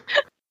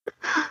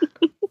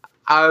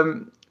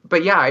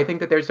 But yeah, I think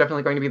that there's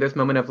definitely going to be this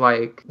moment of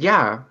like,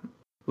 yeah,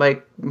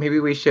 like maybe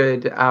we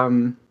should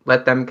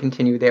let them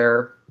continue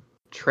their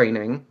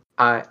training.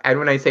 And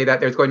when I say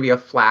that, there's going to be a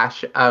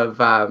flash of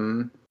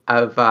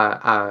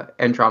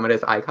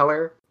Andromeda's eye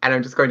color, and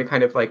I'm just going to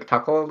kind of like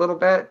chuckle a little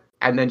bit,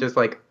 and then just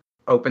like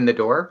open the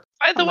door.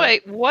 By the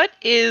way, what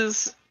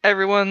is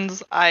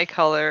everyone's eye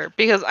color?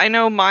 Because I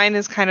know mine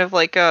is kind of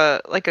like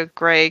a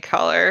gray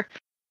color.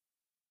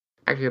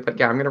 Actually, but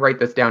yeah, I'm gonna write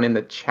this down in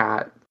the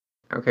chat.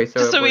 Okay, so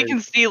Just so we was- can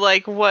see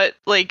like what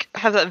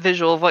have that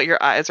visual of what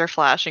your eyes are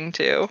flashing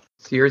to.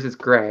 So yours is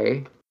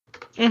gray,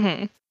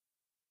 Mm-hmm.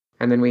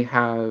 and then we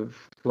have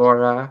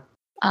Flora,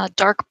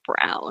 Dark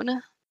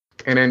brown.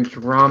 and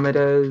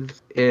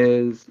Andromeda's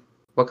is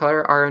what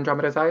color are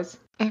Andromeda's eyes?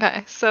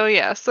 Okay,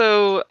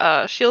 so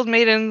Shield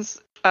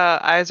Maiden's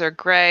eyes are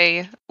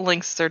gray,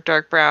 Lynx's are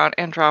dark brown,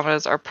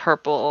 Andromeda's are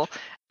purple,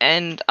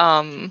 and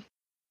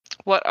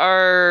what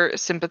are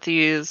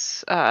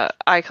Sympathy's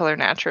eye color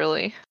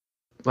naturally?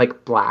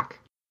 Like black,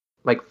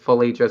 like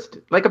fully just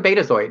like a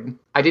Betazoid.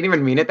 I didn't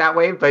even mean it that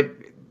way, but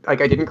like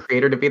I didn't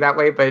create her to be that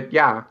way. But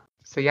yeah,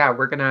 so yeah,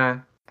 we're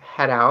gonna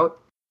head out,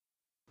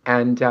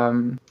 and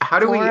how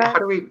do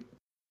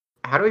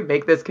we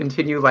make this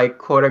continue like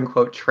quote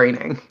unquote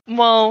training?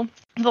 Well,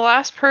 the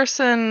last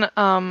person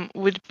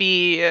would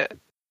be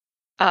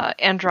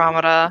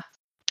Andromeda,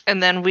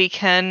 and then we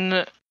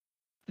can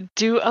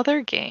do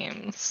other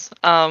games.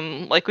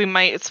 Like we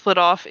might split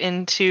off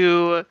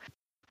into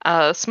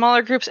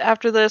smaller groups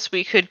after this.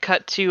 We could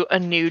cut to a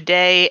new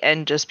day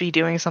and just be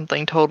doing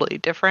something totally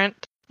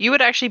different. You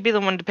would actually be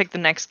the one to pick the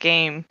next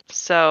game,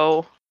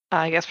 so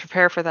I guess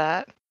prepare for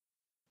that.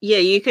 Yeah,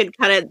 you could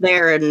cut it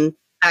there, and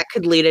that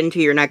could lead into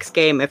your next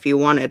game if you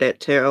wanted it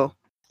to.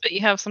 But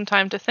you have some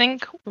time to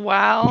think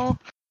while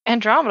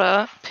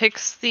Andromeda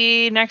picks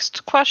the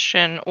next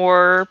question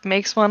or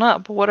makes one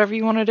up, whatever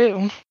you want to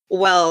do.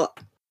 Well,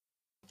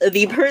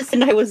 the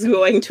person I was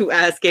going to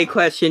ask a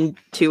question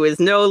to is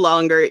no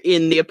longer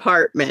in the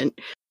apartment.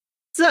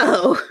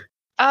 So,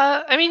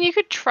 I mean, you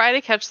could try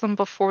to catch them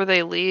before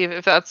they leave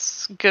if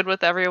that's good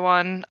with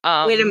everyone.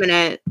 wait a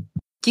minute.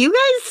 Do you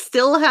guys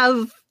still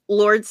have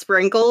Lord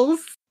Sprinkles?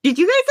 Did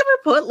you guys ever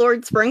put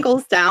Lord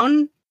Sprinkles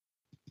down?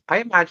 I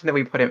imagine that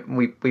we put it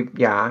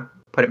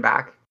put it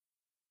back.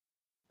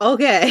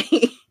 Okay.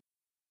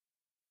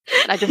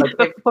 And I just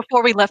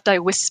before we left, I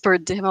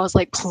whispered to him. I was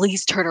like,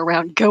 "Please turn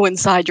around. Go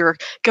inside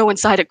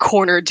a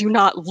corner. Do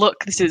not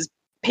look. This is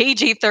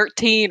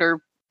PG-13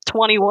 or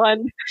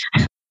 21,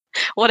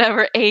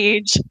 whatever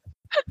age."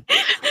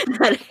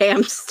 That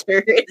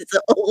hamster is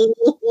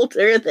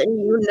older than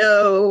you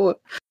know.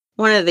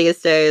 One of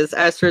these days,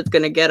 Astrid's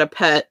gonna get a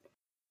pet,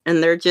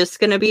 and they're just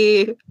gonna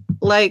be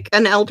like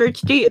an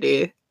eldritch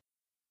deity.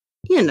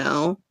 You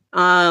know.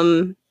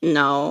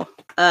 No.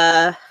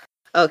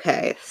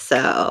 Okay,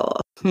 so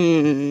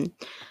I'm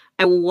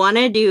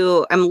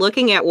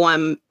looking at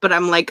one, but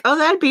I'm like, oh,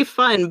 that'd be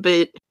fun,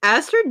 but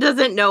Astrid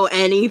doesn't know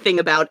anything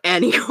about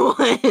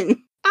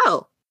anyone.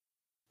 Oh,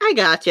 I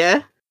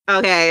gotcha.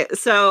 Okay,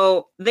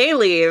 so they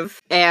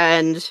leave,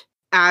 and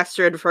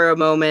Astrid, for a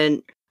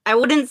moment, I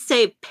wouldn't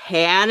say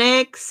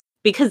panics,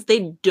 because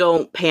they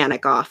don't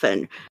panic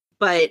often,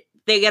 but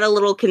they get a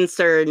little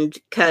concerned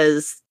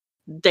because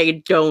they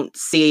don't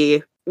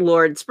see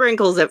Lord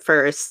Sprinkles at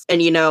first.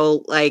 And,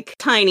 like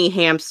tiny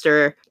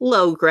hamster,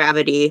 low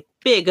gravity,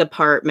 big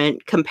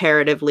apartment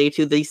comparatively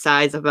to the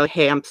size of a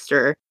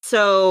hamster.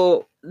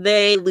 So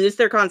they lose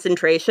their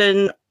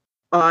concentration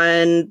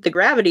on the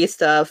gravity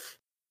stuff.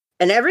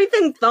 and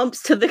everything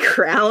thumps to the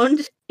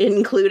ground,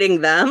 including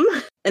them.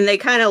 And they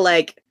kind of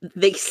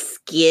they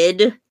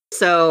skid.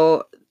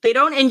 So they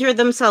don't injure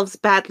themselves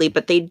badly,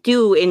 but they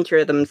do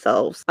injure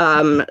themselves.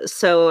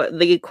 So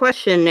the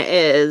question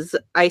is,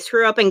 I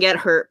screw up and get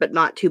hurt, but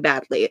not too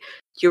badly.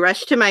 Do you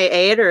rush to my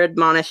aid or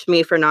admonish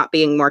me for not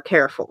being more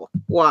careful?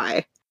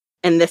 Why?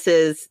 And this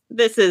is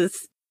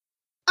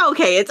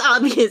okay, it's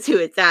obvious who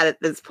it's at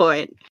this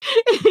point.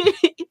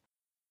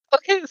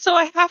 Okay, so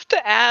I have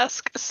to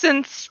ask,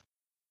 since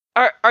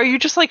are you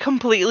just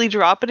completely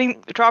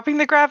dropping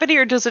the gravity,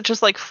 or does it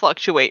just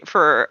fluctuate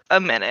for a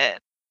minute?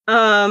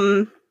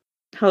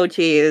 Oh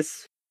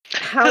geez.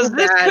 Because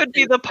this could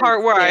be the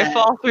part where I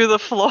fall through the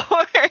floor.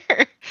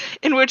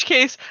 In which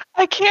case,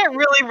 I can't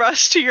really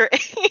rush to your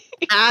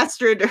aid.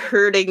 Astrid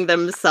hurting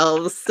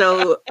themselves.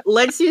 So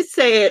let's just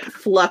say it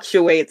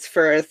fluctuates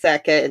for a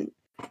second.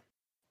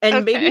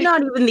 And maybe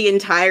not even the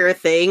entire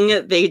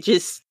thing.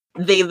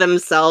 They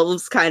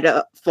themselves kind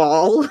of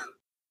fall.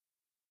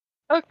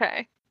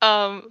 Okay.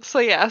 So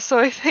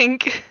I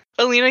think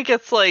Alina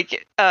gets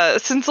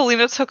since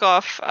Alina took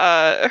off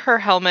her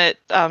helmet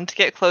to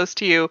get close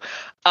to you,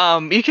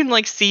 you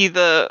can see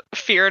the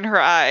fear in her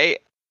eyes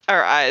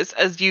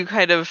as you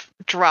kind of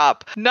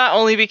drop. Not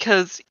only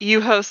because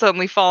you have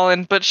suddenly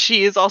fallen, but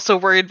she is also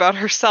worried about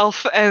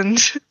herself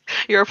and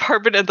your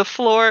apartment and the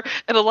floor,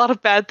 and a lot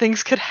of bad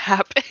things could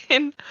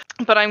happen.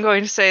 But I'm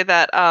going to say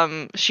that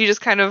she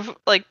just kind of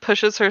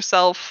pushes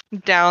herself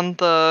down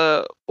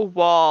the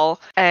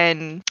wall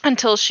and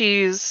until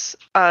she's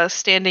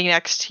standing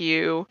next to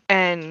you.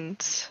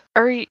 And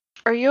are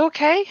you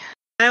okay?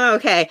 I'm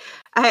okay.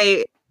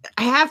 I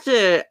have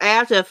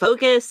to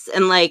focus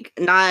and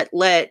not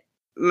let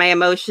my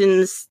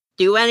emotions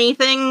do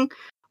anything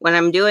when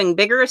I'm doing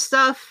bigger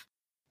stuff,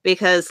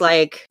 because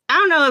I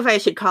don't know if I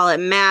should call it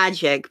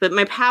magic, but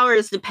my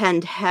powers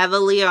depend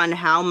heavily on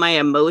how my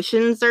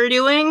emotions are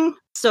doing.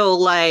 So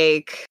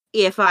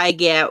if I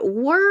get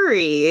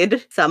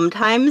worried,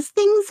 sometimes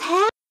things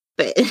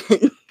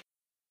happen.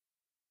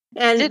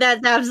 And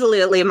that's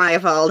absolutely my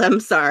fault. I'm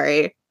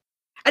sorry.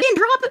 I didn't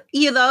drop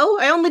you though.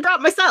 I only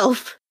dropped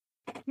myself.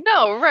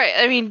 No, right.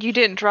 I mean, you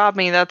didn't drop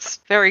me. That's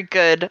very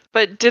good.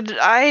 But did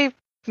I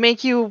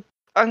make you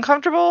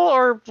uncomfortable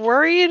or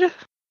worried?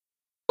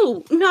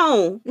 Oh,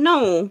 no,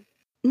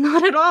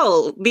 not at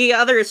all. The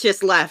others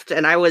just left,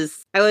 and I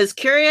was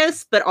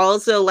curious, but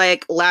also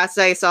last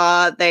I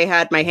saw, they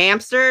had my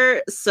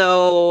hamster,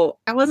 so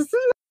I wasn't.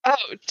 Oh,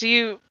 do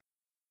you?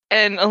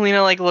 And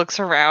Alina looks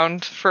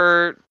around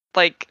for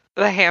the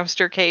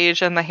hamster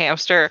cage and the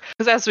hamster,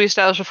 because as we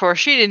established before,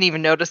 she didn't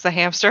even notice the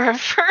hamster at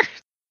first.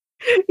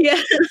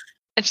 Yeah.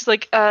 And she's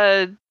like,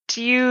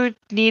 do you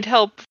need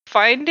help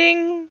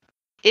finding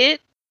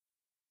it?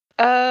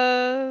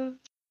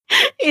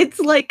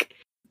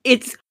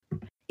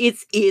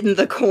 It's in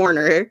the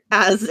corner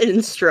as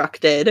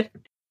instructed.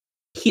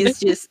 He's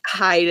just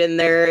hiding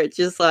there,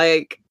 just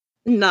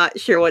not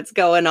sure what's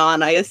going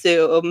on, I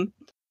assume.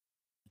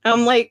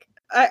 I'm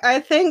I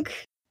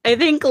think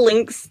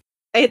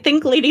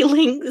Lady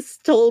Lynx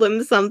told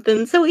him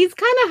something, so he's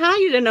kind of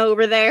hiding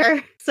over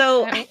there.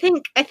 So I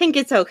think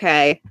it's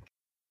okay.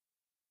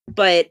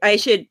 But I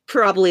should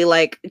probably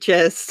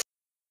just...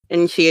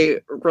 And she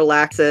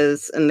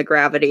relaxes, and the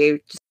gravity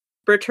just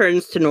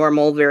returns to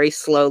normal very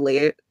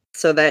slowly,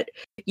 so that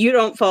you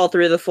don't fall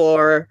through the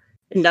floor,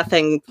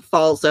 nothing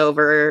falls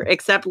over,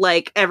 except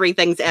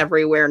everything's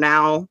everywhere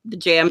now. The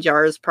jam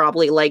jar is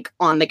probably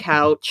on the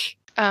couch.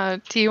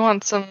 Do you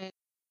want some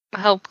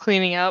help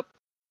cleaning up?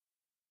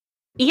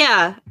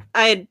 Yeah,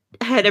 I'd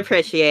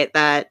appreciate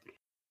that.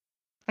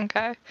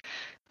 Okay.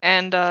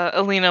 And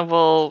Alina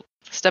will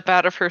step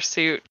out of her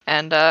suit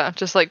and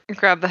just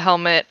grab the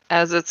helmet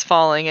as it's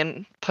falling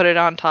and put it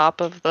on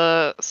top of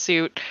the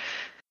suit.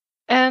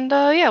 And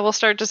we'll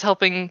start just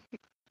helping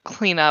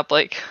clean up,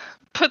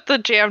 put the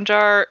jam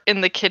jar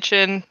in the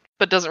kitchen,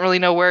 but doesn't really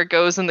know where it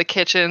goes in the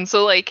kitchen.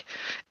 So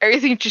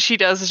everything she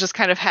does is just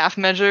kind of half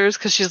measures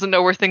because she doesn't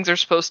know where things are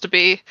supposed to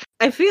be.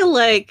 I feel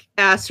like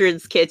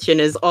Astrid's kitchen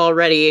is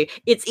already...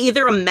 It's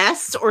either a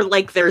mess or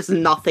there's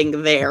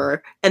nothing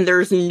there, and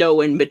there's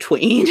no in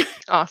between.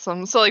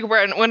 Awesome. So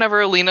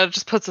whenever Alina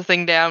just puts a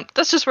thing down,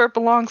 that's just where it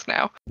belongs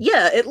now.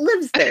 Yeah, it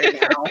lives there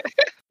now.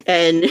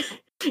 And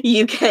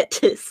you get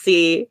to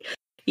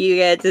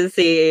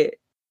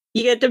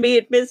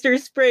meet Mr.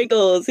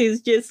 Sprinkles. He's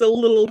just a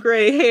little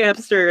gray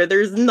hamster.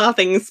 There's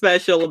nothing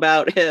special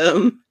about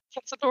him.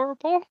 That's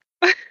adorable.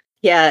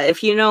 Yeah,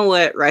 if you know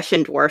what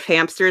Russian dwarf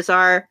hamsters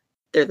are,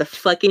 they're the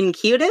fucking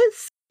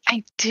cutest.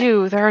 I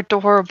do. They're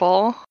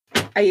adorable.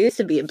 I used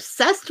to be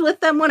obsessed with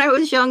them when I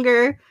was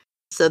younger,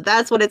 so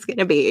that's what it's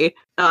gonna be.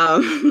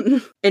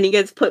 And he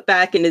gets put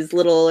back in his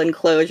little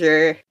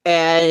enclosure,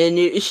 and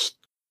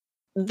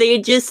they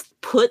just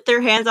put their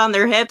hands on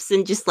their hips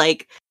and just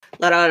let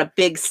out a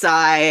big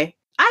sigh.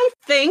 I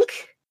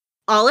think,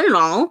 all in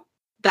all,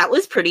 that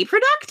was pretty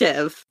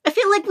productive. I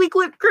feel like we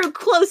grew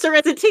closer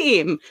as a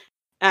team,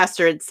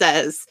 Astrid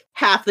says,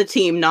 half the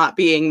team not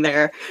being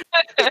there.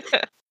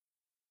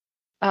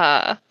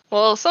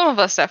 Well, some of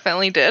us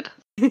definitely did.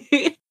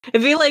 I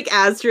feel like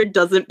Astrid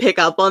doesn't pick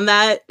up on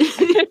that.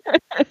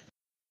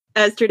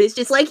 Astrid is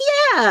just like,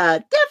 yeah,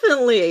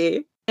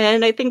 definitely.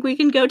 And I think we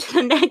can go to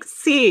the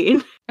next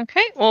scene.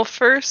 Okay, well,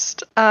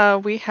 first,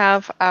 we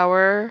have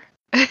our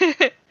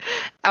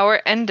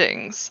our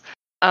endings.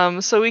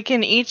 So we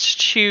can each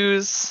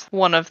choose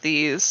one of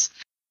these.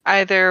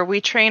 Either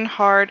we train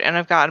hard and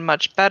have gotten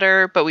much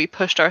better, but we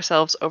pushed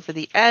ourselves over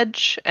the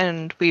edge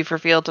and we've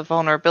revealed a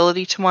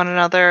vulnerability to one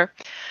another.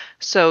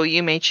 So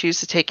you may choose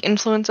to take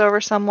influence over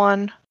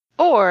someone.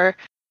 Or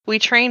we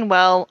train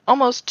well,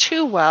 almost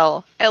too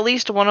well. At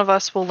least one of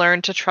us will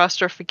learn to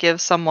trust or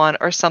forgive someone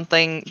or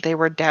something they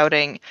were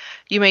doubting.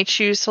 You may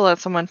choose to let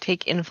someone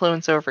take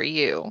influence over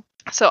you.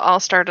 So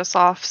I'll start us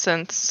off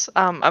since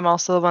I'm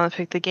also the one that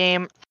picked the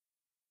game.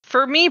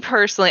 For me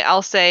personally,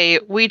 I'll say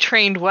we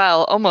trained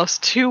well,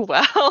 almost too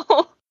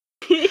well.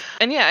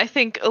 And yeah, I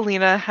think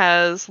Alina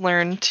has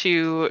learned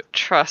to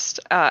trust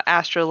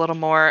Astrid a little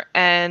more.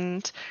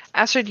 And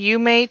Astrid, you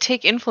may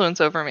take influence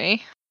over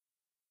me.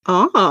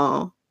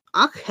 Oh,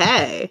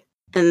 okay.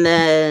 And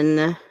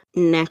then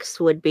next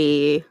would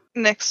be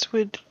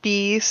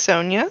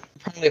Sonia.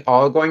 Probably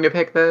all going to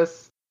pick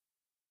this.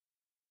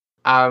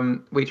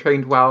 We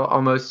trained well,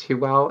 almost too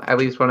well. At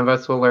least one of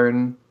us will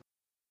learn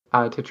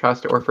to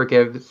trust or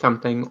forgive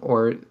something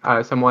or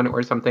someone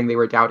or something they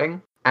were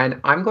doubting. And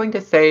I'm going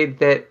to say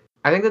that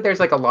I think that there's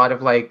like a lot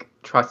of like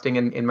trusting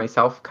in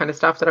myself kind of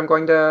stuff that I'm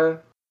going to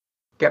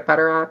get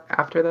better at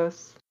after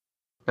this.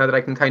 Now that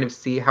I can kind of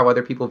see how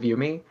other people view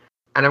me.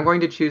 And I'm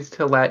going to choose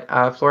to let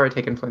Flora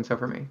take influence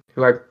over me,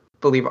 who I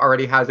believe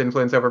already has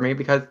influence over me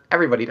because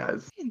everybody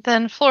does.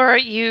 Then Flora,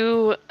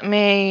 you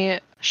may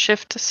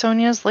shift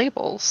Sonia's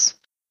labels.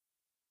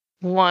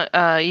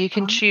 You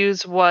can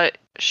choose what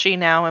she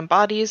now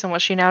embodies and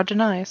what she now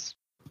denies.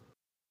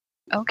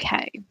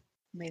 Okay.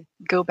 Let me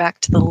go back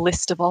to the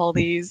list of all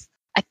these.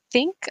 I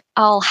think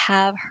I'll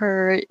have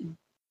her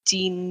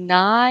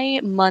deny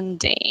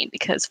mundane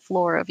because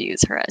Flora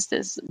views her as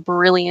this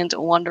brilliant,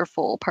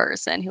 wonderful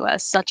person who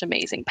has such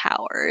amazing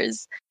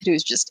powers,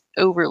 who's just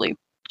overly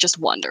just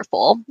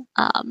wonderful.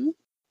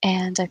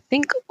 And I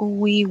think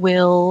we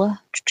will,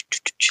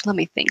 let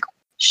me think.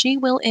 She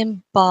will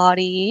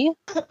embody.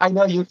 I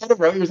know, you kind of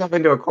wrote yourself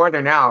into a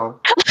corner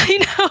now. I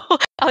know.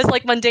 I was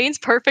like, mundane's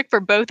perfect for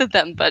both of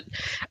them, but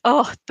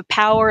the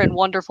power and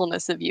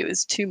wonderfulness of you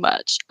is too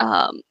much.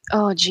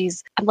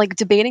 Geez. I'm like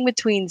debating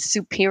between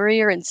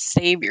superior and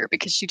savior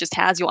because she just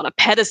has you on a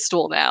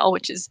pedestal now,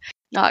 which is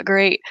not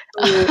great.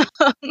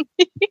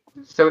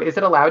 So is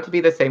it allowed to be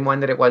the same one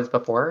that it was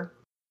before?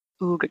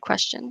 Ooh, good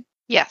question.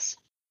 Yes.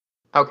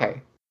 Okay.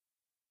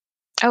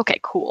 Okay,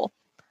 cool.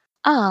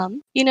 We'll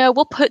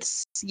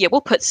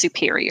put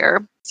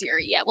superior.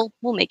 Yeah,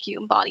 we'll make you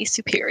embody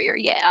superior.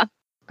 Yeah.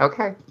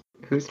 Okay.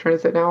 Whose turn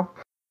is it now?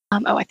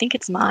 I think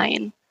it's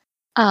mine.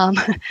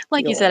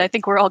 Like you said, I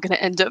think we're all going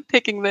to end up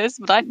picking this,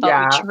 but I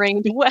thought we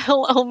trained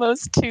well,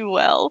 almost too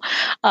well.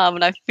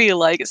 And I feel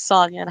like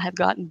Sonia and I have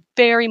gotten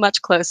very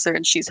much closer,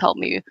 and she's helped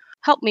me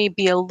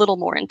be a little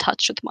more in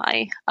touch with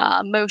my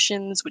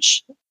emotions,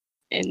 which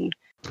in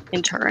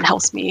turn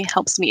helps me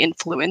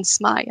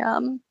influence my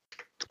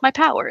my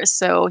powers.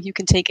 So you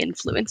can take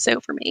influence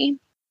over me.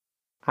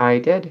 I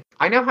did.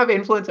 I now have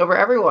influence over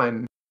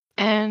everyone.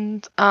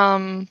 And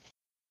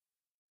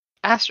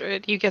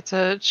Astrid, you get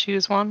to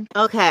choose one.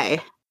 Okay.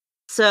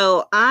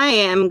 So I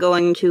am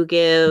going to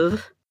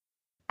give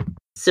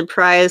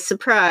surprise,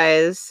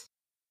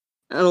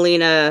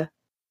 Alina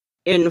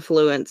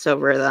influence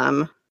over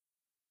them.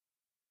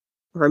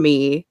 Or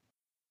me.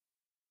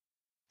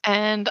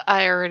 And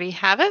I already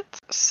have it.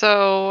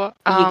 So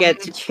you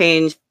get to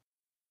change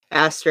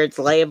Astrid's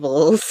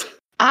labels.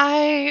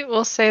 I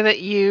will say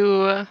that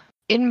you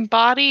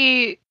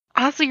embody.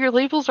 Honestly, your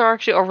labels are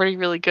actually already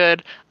really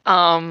good.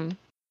 I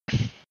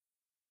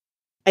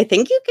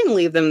think you can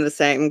leave them the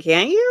same,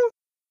 can't you?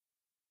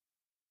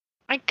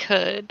 I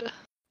could.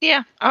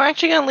 Yeah, I'm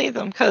actually gonna leave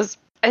them because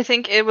I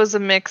think it was a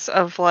mix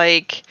of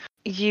like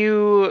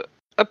you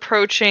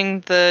approaching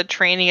the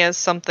training as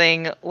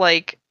something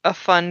like a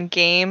fun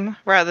game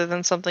rather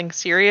than something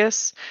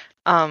serious,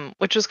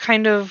 which was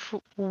kind of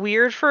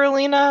weird for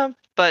Alina,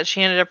 but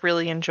she ended up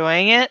really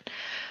enjoying it.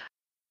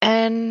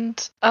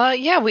 And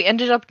we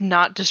ended up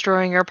not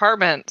destroying your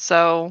apartment,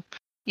 so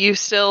you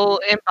still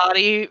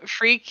embody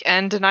freak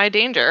and deny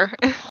danger.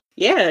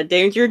 Yeah,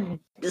 danger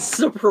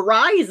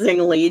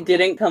surprisingly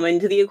didn't come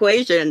into the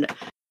equation.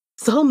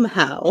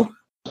 Somehow.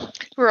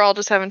 We're all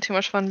just having too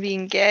much fun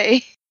being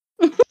gay.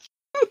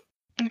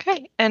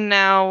 Okay, and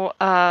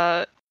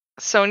now,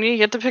 Sonia, you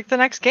get to pick the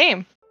next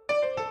game.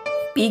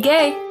 Be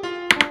gay.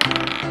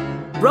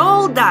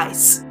 Roll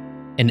dice.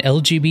 An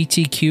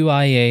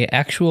LGBTQIA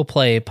actual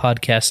play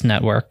podcast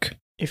network.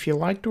 If you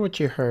liked what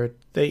you heard,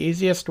 the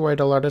easiest way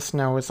to let us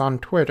know is on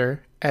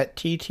Twitter at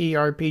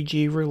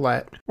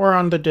TTRPGRoulette or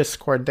on the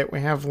Discord that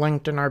we have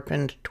linked in our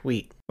pinned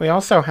tweet. We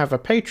also have a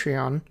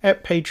Patreon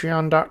at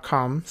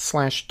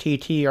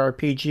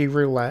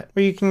patreon.com/TTRPGRoulette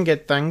where you can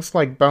get things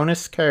like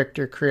bonus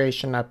character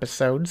creation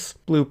episodes,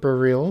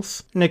 blooper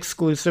reels, an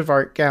exclusive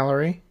art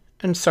gallery,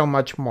 and so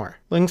much more.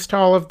 Links to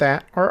all of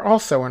that are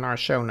also in our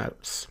show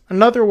notes.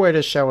 Another way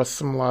to show us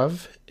some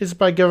love is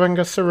by giving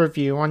us a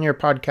review on your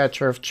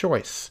podcatcher of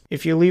choice.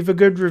 If you leave a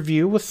good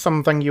review with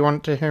something you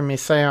want to hear me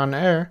say on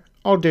air,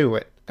 I'll do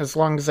it, as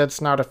long as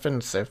it's not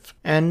offensive.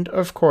 And,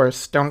 of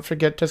course, don't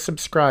forget to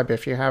subscribe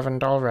if you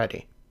haven't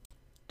already.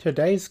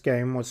 Today's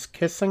game was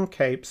Kissing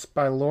Capes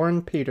by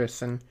Lauren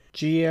Peterson,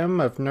 GM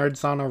of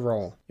Nerds on a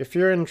Roll. If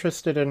you're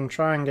interested in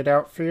trying it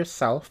out for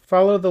yourself,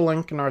 follow the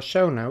link in our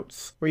show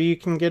notes, where you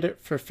can get it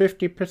for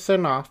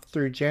 50% off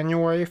through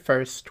January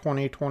 1st,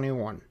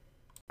 2021.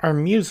 Our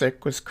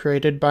music was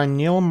created by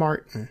Neil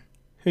Martin,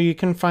 who you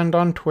can find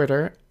on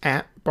Twitter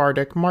at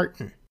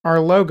BardicMartin. Our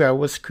logo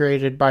was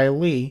created by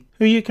Lee,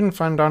 who you can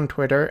find on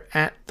Twitter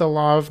at The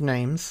Law of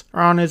Names,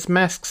 or on his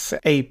Masks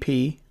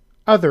AP,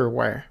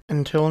 Otherwhere.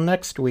 Until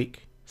next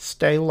week,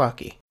 stay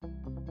lucky.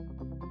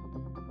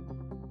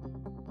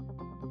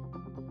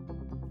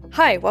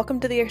 Hi, welcome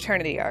to the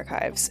Eternity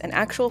Archives, an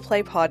actual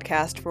play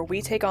podcast where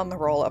we take on the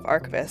role of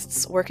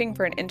archivists working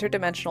for an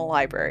interdimensional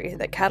library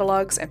that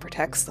catalogs and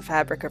protects the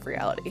fabric of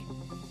reality.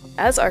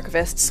 As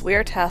archivists, we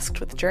are tasked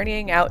with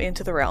journeying out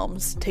into the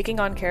realms, taking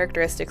on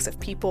characteristics of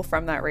people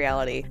from that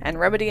reality, and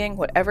remedying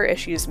whatever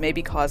issues may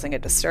be causing a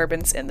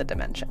disturbance in the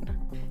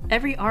dimension.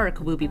 Every arc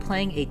we'll be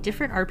playing a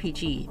different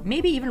RPG,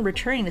 maybe even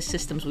returning to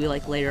systems we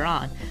like later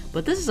on,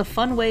 but this is a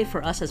fun way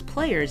for us as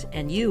players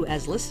and you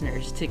as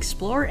listeners to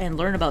explore and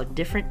learn about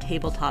different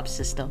tabletop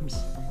systems.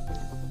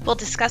 We'll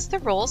discuss the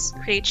rules,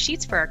 create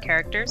sheets for our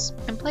characters,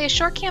 and play a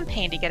short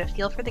campaign to get a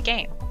feel for the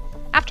game.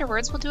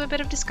 Afterwards, we'll do a bit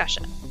of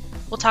discussion.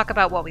 We'll talk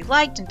about what we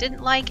liked and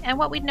didn't like, and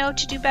what we'd know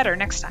to do better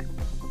next time.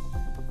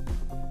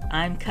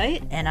 I'm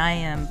Kite, and I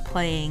am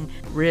playing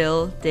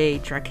Ril de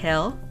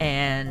Drakel,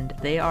 and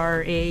they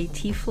are a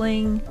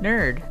tiefling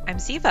nerd. I'm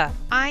Ziva.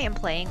 I am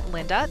playing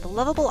Linda, the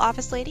lovable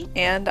office lady.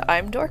 And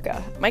I'm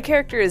Dorka. My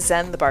character is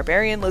Zen, the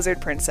barbarian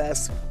lizard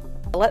princess.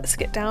 Let's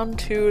get down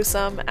to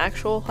some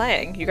actual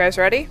playing. You guys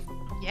ready?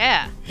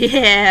 Yeah.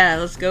 Yeah,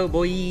 let's go,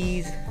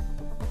 boys.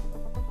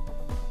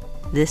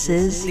 This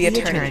is the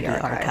Eternity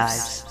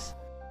Archives.